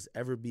Complex was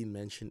ever being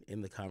mentioned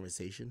in the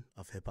conversation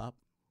of hip hop.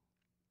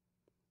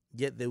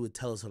 Yet they would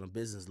tell us on a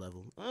business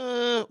level,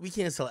 we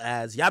can't sell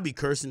ads. Y'all be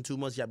cursing too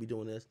much. Y'all be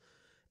doing this.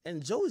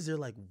 And Joe is there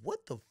like,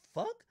 what the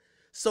fuck?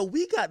 So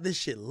we got this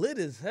shit lit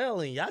as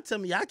hell, and y'all tell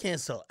me y'all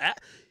can't sell ads.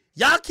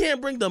 Y'all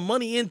can't bring the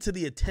money into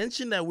the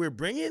attention that we're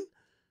bringing?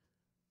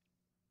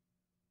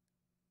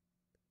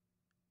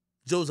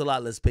 Joe's a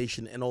lot less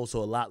patient and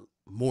also a lot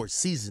more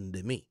seasoned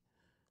than me.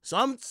 So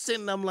I'm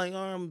sitting, I'm like,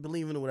 I'm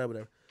believing it,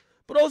 whatever.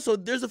 But also,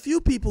 there's a few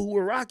people who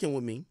were rocking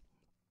with me,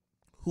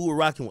 who were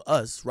rocking with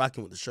us,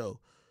 rocking with the show.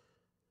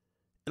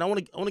 And I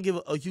want to give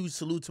a huge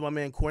salute to my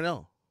man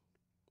Cornell.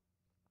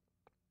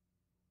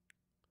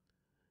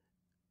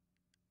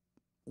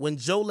 When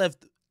Joe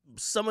left,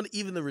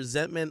 even the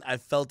resentment I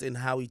felt in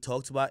how he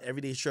talked about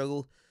everyday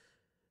struggle,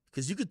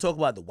 because you could talk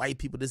about the white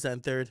people, this, that,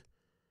 and third.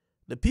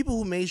 The people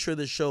who made sure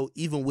the show,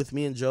 even with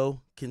me and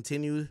Joe,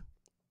 continued,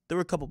 there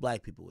were a couple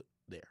black people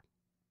there.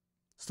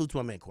 Salute to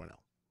my man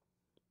Cornell.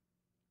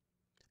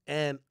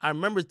 And I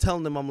remember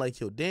telling them, I'm like,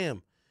 yo,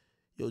 damn,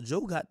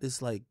 Joe got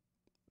this, like,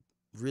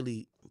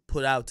 really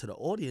put out to the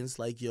audience,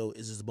 like, yo,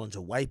 it's just a bunch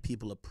of white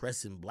people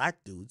oppressing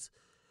black dudes.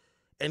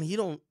 And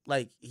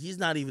he's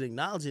not even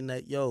acknowledging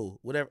that, yo,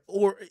 whatever.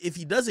 Or if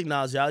he does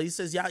acknowledge y'all, he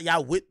says,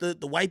 y'all with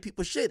the white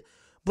people shit.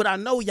 But I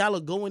know y'all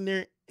are going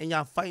there and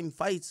y'all fighting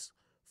fights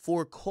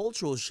for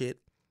cultural shit.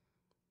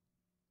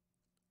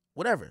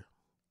 Whatever.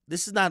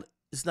 It's not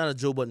a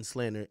Joe Budden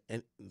slander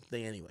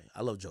thing anyway.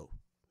 I love Joe.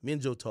 Me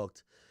and Joe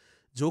talked.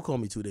 Joe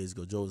called me 2 days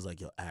ago. Joe was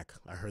like, yo, I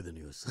heard the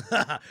news.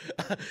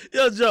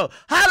 Yo, Joe,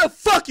 how the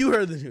fuck you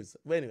heard the news?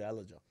 But anyway, I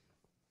love Joe.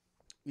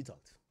 We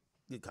talked.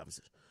 Good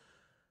conversation.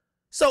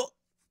 So,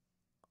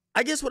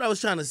 I guess what I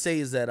was trying to say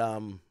is that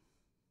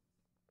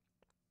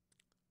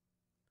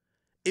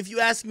if you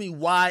ask me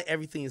why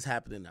everything is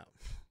happening now,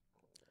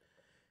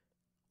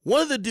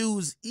 one of the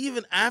dudes,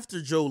 even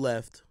after Joe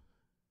left,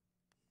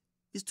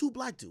 is two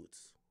black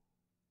dudes.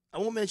 I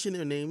won't mention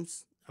their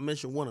names. I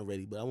mentioned one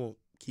already, but I won't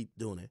keep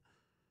doing it.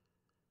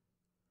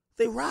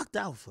 They rocked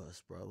out for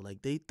us, bro.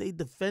 Like, they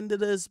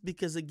defended us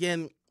because,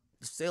 again,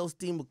 the sales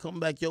team would come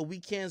back, yo, we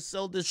can't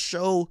sell this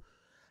show.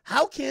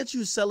 How can't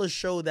you sell a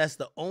show that's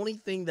the only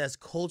thing that's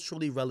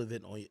culturally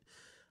relevant on you?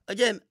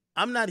 Again,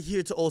 I'm not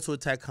here to also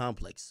attack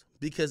Complex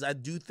because I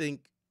do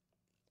think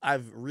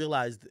I've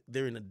realized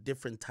they're in a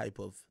different type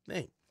of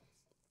thing.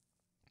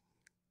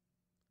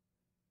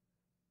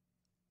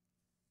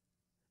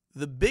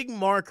 The big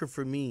marker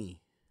for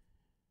me,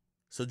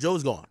 so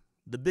Joe's gone.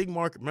 The big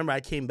marker, remember I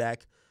came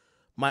back.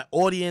 My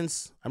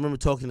audience, I remember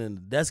talking to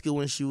Nadeska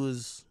when she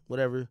was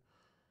whatever.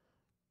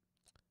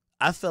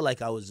 I felt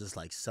like I was just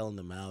like selling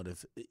them out.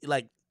 If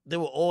like they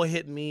were all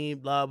hitting me,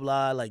 blah,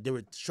 blah. Like they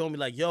were showing me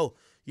like, yo,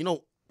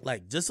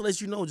 like just to let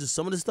you know, just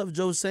some of the stuff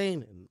Joe's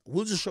saying, and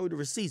we'll just show you the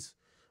receipts,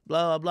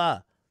 blah, blah,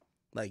 blah.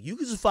 Like you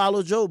can just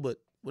follow Joe, but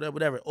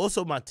whatever.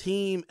 Also my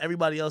team,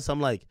 everybody else,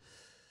 I'm like,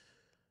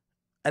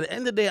 at the end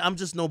of the day, I'm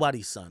just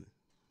nobody's son.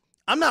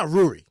 I'm not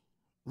Rory.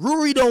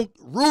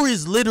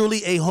 Rory's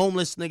literally a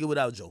homeless nigga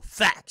without Joe.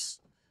 Facts.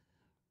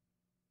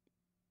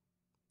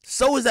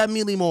 So is that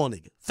Mealy Mall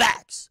nigga.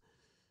 Facts.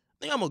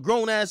 I think I'm a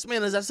grown-ass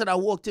man. As I said, I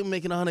walked in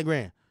making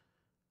 $100,000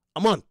 a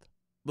month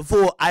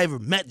before I ever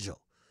met Joe.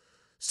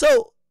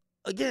 So,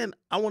 again,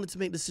 I wanted to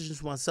make decisions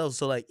for myself.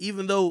 So, like,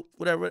 even though,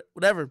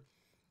 whatever,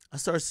 I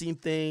started seeing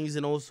things,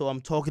 and also I'm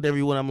talking to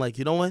everyone. I'm like,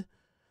 you know what?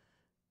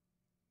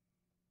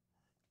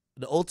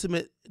 The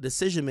ultimate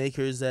decision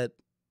maker is that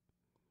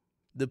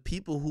the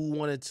people who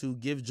wanted to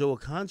give Joe a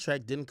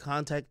contract didn't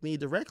contact me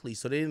directly.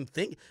 So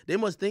they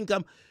must think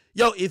I'm,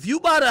 yo, if you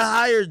about to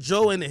hire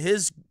Joe and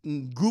his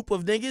group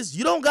of niggas,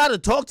 you don't got to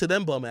talk to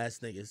them bum ass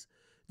niggas.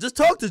 Just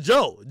talk to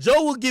Joe.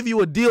 Joe will give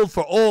you a deal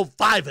for all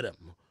 5 of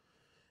them.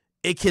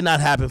 It cannot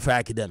happen for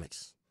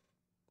Akademiks.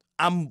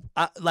 I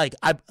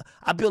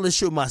build this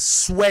shit with my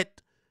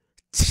sweat,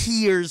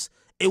 tears.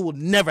 It will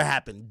never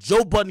happen.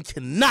 Joe Budden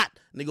cannot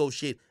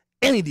negotiate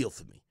any deal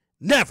for me.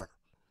 Never.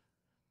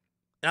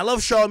 And I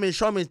love Charlamagne.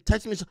 Charlamagne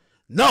texting me.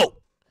 No.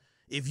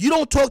 If you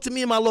don't talk to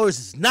me and my lawyers,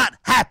 it's not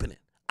happening.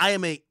 I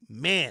am a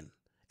man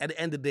at the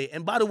end of the day.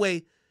 And by the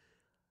way,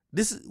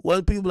 this is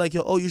what people like,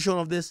 yo, oh, you showing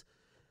off this?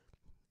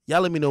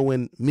 Y'all let me know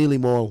when Mealy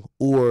Mall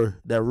or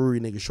that Rory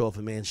nigga show off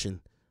a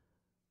mansion.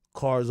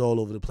 Cars all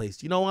over the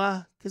place. You know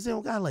why? Because they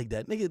don't got like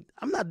that. Nigga,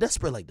 I'm not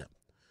desperate like that.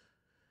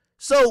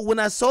 So when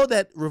I saw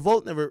that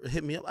Revolt never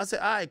hit me up, I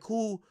said, all right,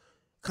 cool.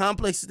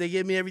 Complexes, they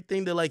gave me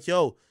everything. They're like,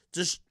 yo,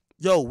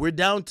 we're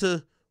down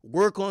to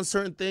work on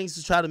certain things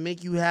to try to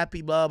make you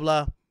happy, blah,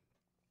 blah.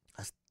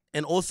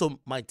 And also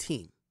my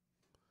team.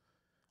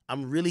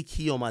 I'm really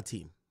key on my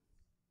team.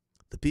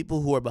 The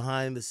people who are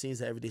behind the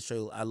scenes at Everyday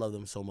Struggle, I love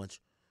them so much.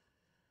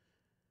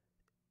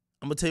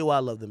 I'm going to tell you why I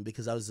love them,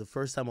 because I was the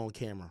first time on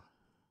camera.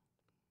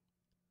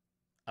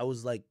 I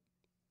was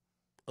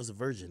a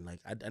virgin. Like,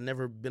 I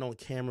never been on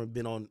camera,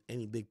 been on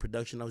any big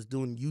production. I was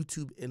doing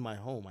YouTube in my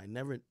home. I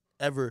never,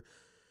 ever,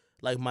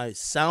 like, my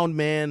sound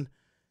man,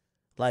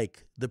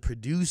 like, the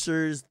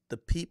producers, the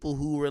people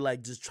who were,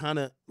 like, just trying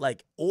to,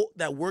 like, all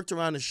that worked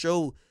around the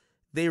show,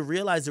 they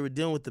realized they were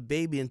dealing with the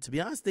baby. And to be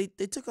honest, they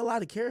took a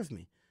lot of care of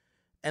me.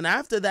 And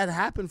after that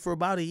happened for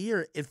about a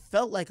year, it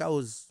felt like I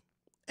was,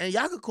 and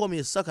y'all could call me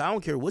a sucker. I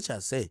don't care what y'all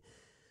say.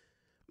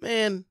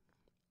 Man,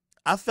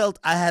 I felt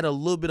I had a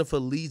little bit of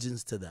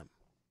allegiance to them.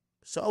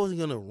 So I wasn't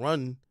going to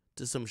run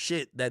to some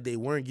shit that they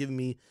weren't giving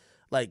me,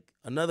 like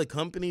another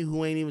company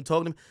who ain't even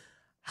talking to me.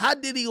 How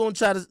did he going to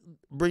try to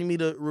bring me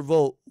to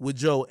Revolt with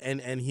Joe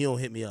and he don't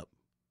hit me up?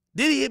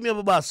 Did he hit me up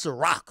about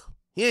Ciroc?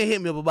 He ain't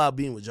hit me up about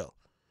being with Joe.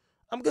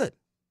 I'm good.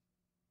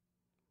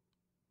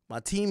 My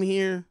team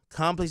here,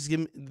 Complex, give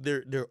me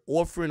their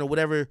offering or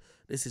whatever.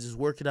 They said just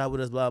work it out with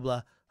us, blah,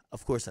 blah.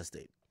 Of course I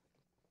stayed.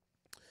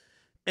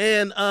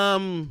 And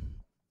I'm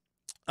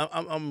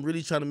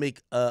really trying to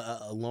make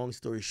a long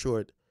story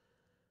short.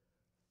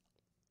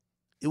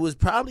 It was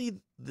probably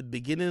the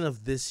beginning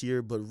of this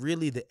year, but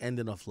really the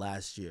ending of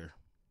last year,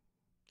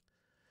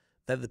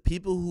 that the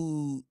people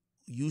who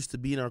used to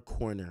be in our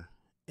corner,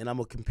 and I'm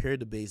going to compare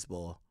it to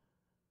baseball,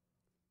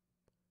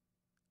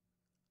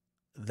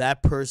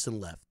 that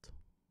person left.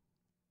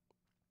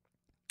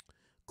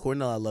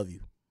 Cornell, I love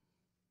you.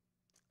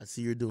 I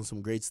see you're doing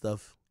some great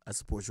stuff. I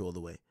support you all the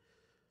way.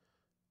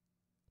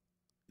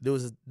 There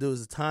was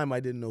a time I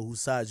didn't know whose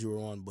side you were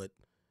on, but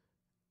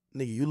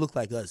nigga, you look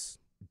like us.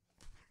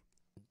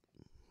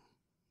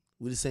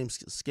 We're the same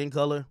skin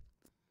color.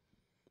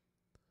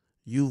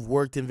 You've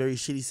worked in very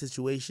shitty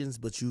situations,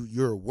 but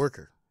you're a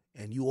worker.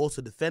 And you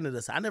also defended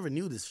us. I never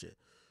knew this shit.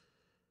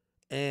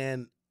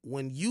 And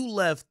when you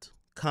left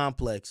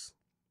Complex,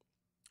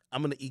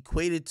 I'm going to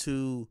equate it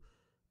to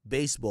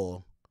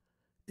baseball.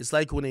 It's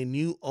like when a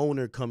new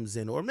owner comes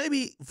in, or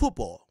maybe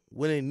football,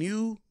 when a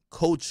new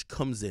coach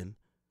comes in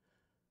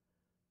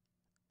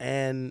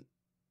and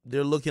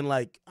they're looking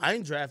like, I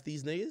ain't draft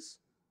these niggas,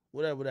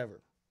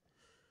 whatever.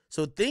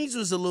 So things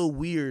was a little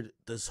weird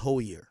this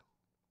whole year.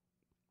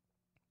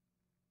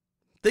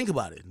 Think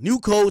about it. New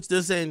coach,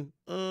 they're saying,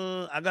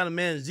 I got to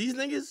manage these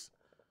niggas.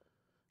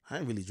 I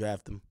ain't really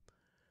draft them.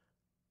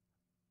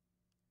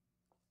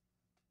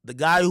 The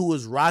guy who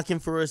was rocking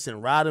for us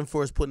and riding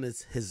for us, putting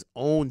his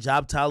own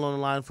job title on the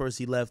line for us,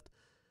 he left.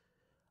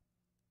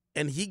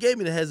 And he gave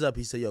me the heads up.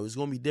 He said, yo, it's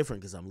going to be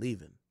different because I'm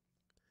leaving.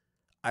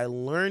 I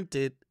learned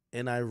it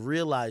and I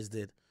realized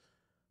it.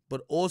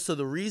 But also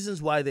the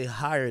reasons why they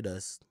hired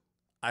us,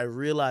 I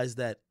realized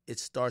that it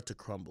started to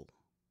crumble.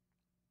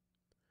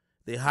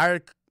 They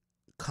hired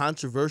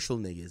controversial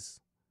niggas.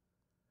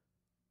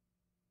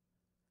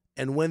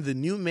 And when the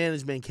new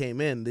management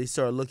came in, they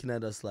started looking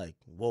at us like,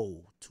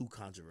 whoa, too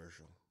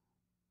controversial.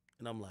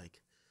 And I'm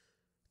like,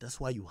 that's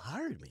why you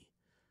hired me.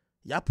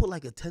 Y'all put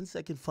like a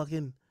 10-second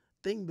fucking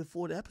thing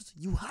before the episode.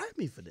 You hired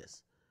me for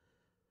this.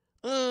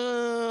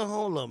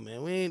 Hold on,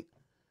 man. We ain't.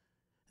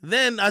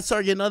 Then I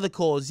started getting other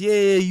calls.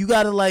 Yeah, you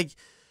gotta like,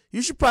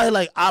 you should probably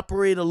like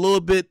operate a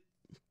little bit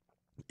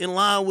in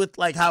line with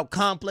like how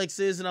Complex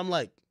is. And I'm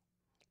like,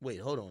 wait,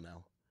 hold on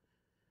now.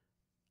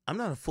 I'm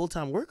not a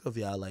full-time worker of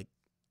y'all. Like,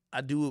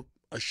 I do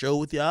a show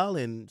with y'all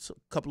and a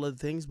couple other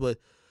things, but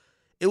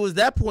it was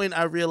that point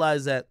I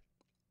realized that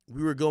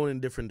we were going in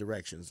different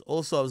directions.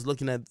 Also, I was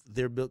looking at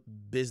their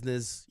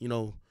business, you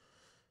know,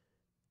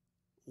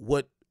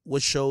 what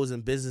shows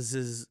and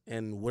businesses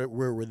and where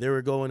they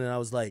were going, and I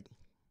was like,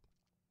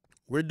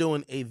 we're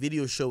doing a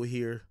video show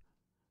here.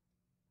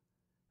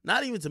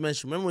 Not even to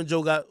mention, remember when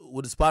Joe got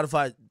with the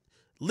Spotify?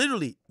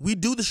 Literally, we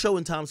do the show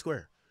in Times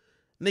Square.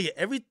 Nigga,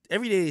 every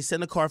day they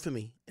send a car for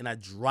me, and I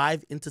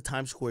drive into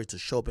Times Square to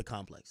show up at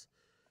Complex.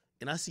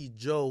 And I see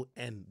Joe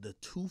and the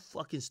two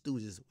fucking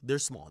Stooges. They're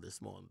small.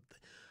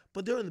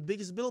 But they're in the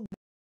biggest billboard.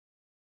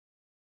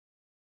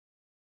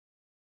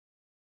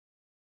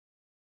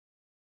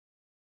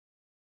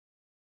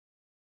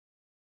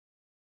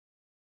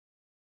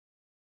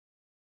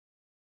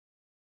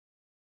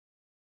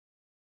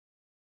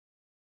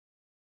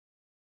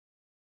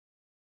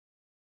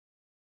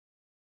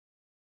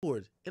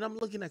 And I'm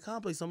looking at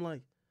Complex. I'm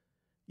like,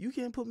 you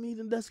can't put me in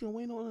the desk and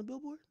Wayne on a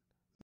billboard?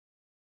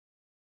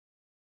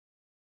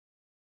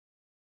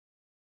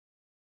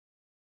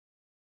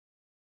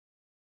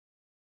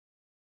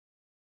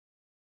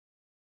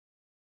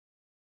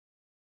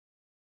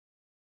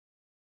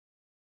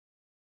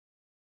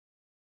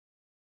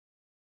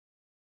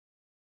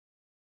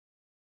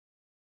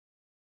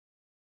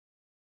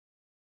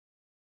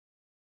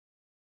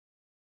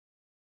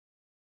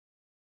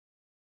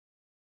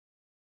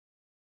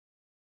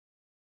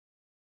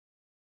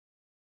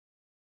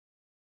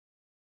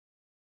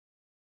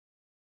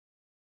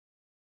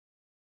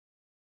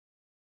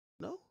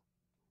 No?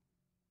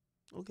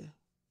 Okay.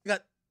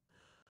 Got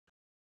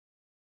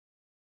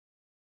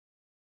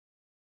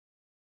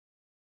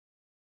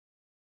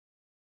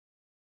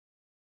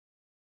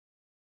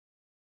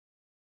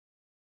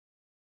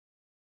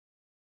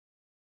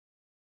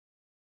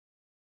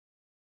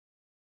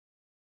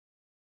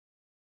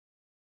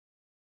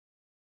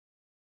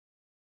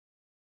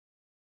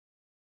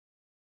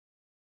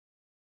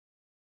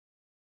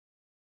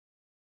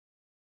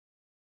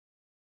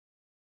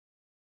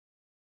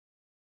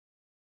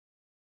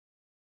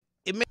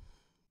it may,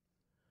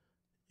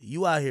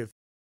 you out here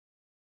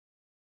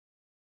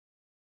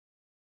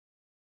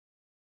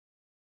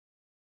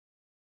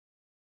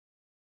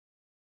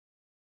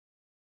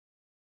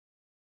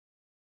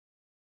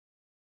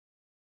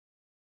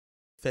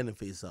fending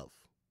for yourself.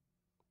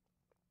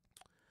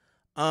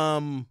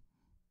 I'm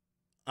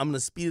gonna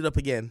speed it up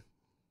again.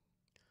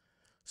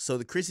 So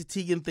the Chrissy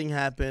Teigen thing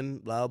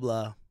happened, blah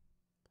blah.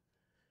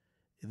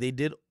 They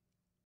did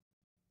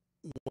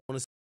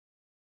want to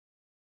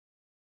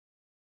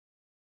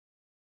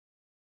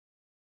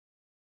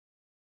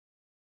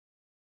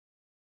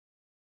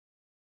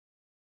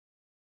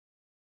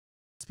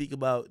speak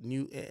about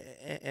new,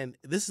 and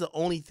this is the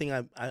only thing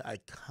I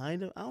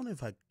kind of, I don't know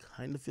if I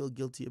kind of feel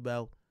guilty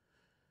about.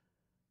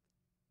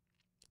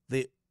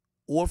 They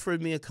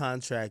offered me a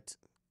contract,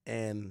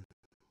 and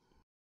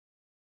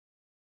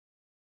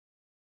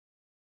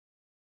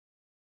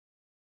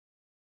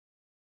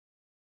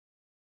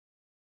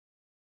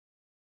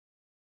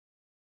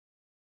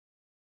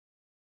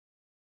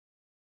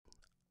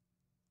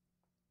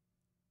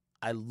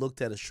I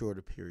looked at a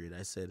shorter period.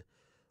 I said,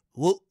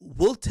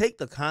 we'll take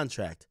the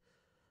contract,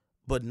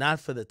 but not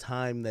for the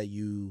time that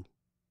you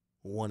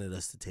wanted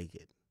us to take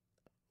it.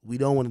 We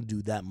don't want to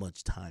do that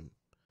much time.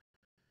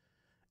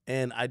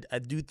 And I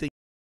do think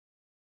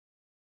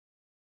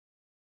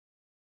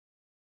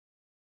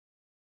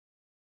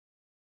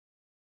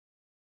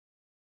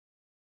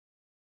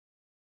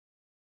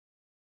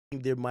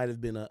there might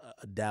have been a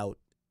doubt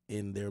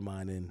in their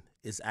mind, and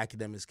is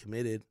Academics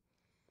committed?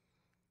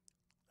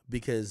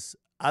 Because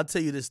I'll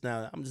tell you this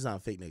now, I'm just not a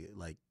fake nigga.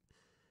 Like,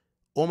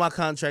 all my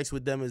contracts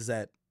with them is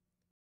that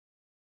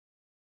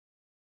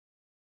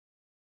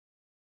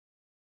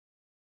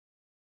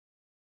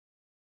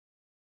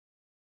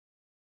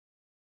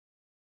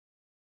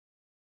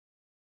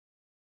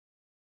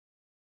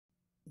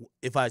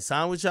if I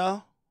sign with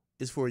y'all,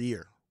 it's for a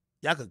year.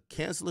 Y'all could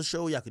cancel a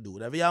show, y'all could do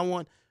whatever y'all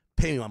want,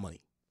 pay me my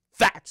money.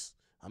 Facts.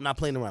 I'm not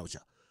playing around with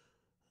y'all.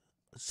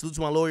 Salute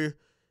to my lawyer.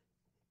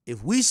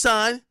 If we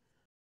sign,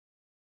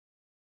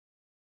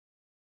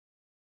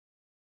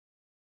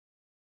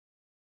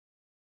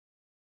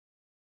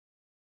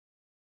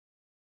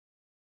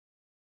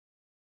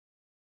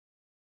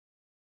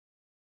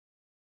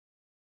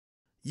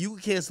 you can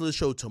cancel the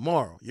show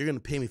tomorrow. You're going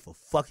to pay me for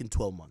fucking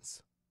 12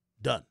 months.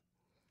 Done.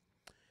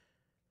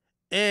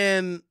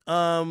 And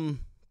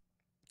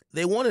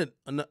they wanted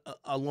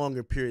a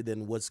longer period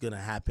than what's going to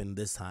happen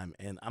this time.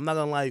 And I'm not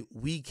going to lie,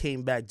 we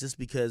came back just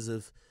because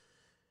of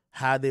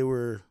how they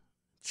were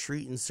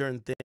treating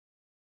certain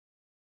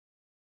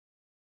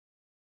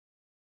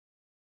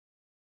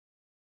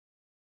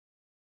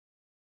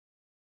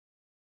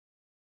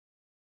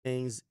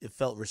things. It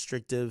felt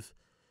restrictive.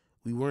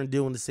 We weren't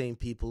dealing with the same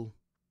people.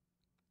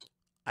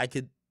 I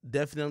could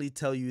definitely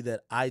tell you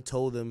that I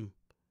told them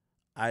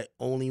I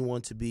only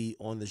want to be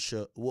on the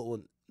show.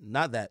 Well,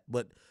 not that,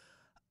 but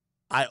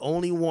I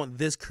only want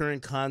this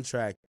current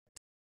contract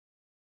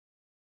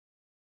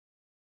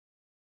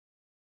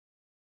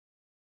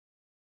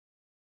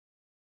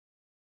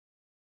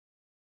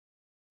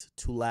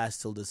to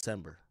last till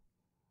December.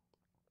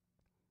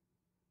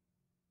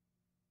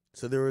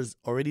 So there was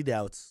already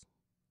doubts,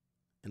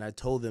 and I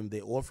told them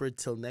they offered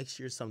till next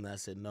year something. I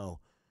said, no,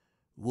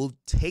 we'll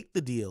take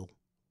the deal,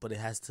 but it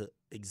has to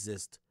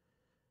exist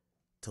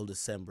till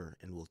December,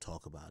 and we'll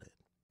talk about it.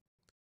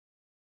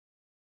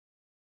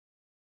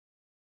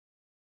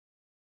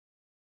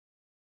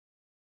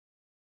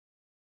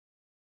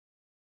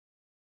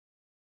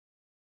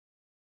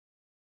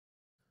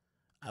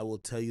 I will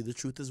tell you the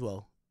truth as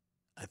well.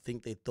 I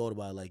think they thought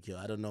about it like, yo,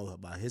 I don't know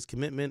about his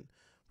commitment.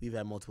 We've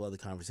had multiple other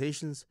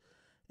conversations,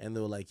 and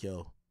they were like,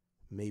 yo,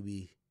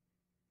 maybe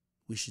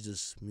we should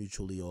just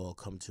mutually all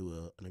come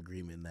to an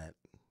agreement that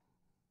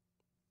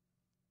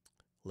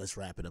let's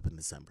wrap it up in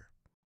December.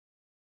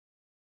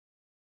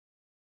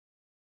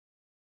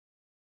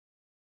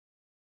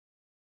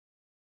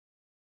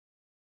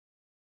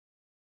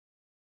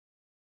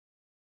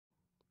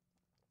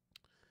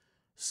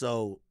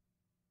 So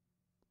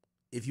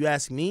if you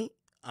ask me,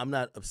 I'm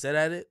not upset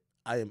at it.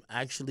 I am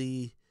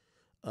actually,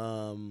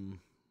 um,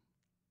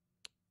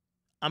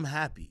 I'm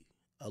happy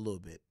a little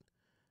bit.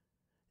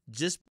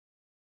 Just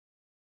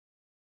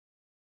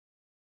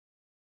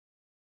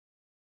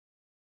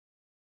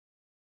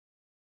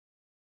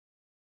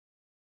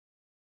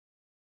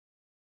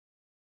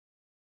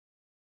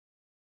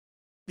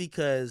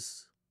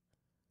because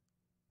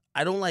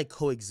I don't like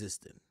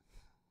coexisting.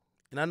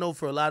 And I know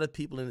for a lot of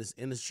people in this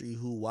industry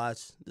who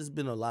watch, there's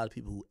been a lot of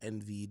people who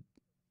envied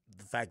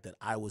the fact that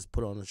I was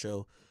put on the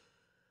show.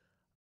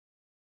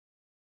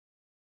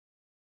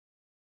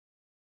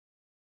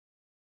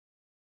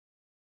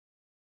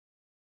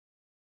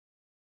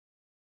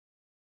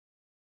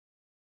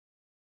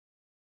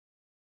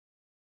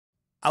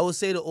 I would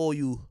say to all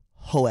you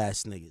hoe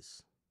ass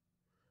niggas,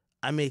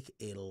 I make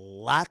a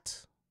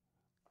lot,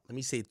 let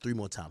me say it 3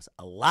 more times,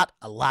 a lot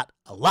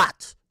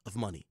of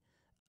money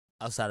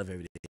outside of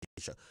everyday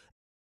show.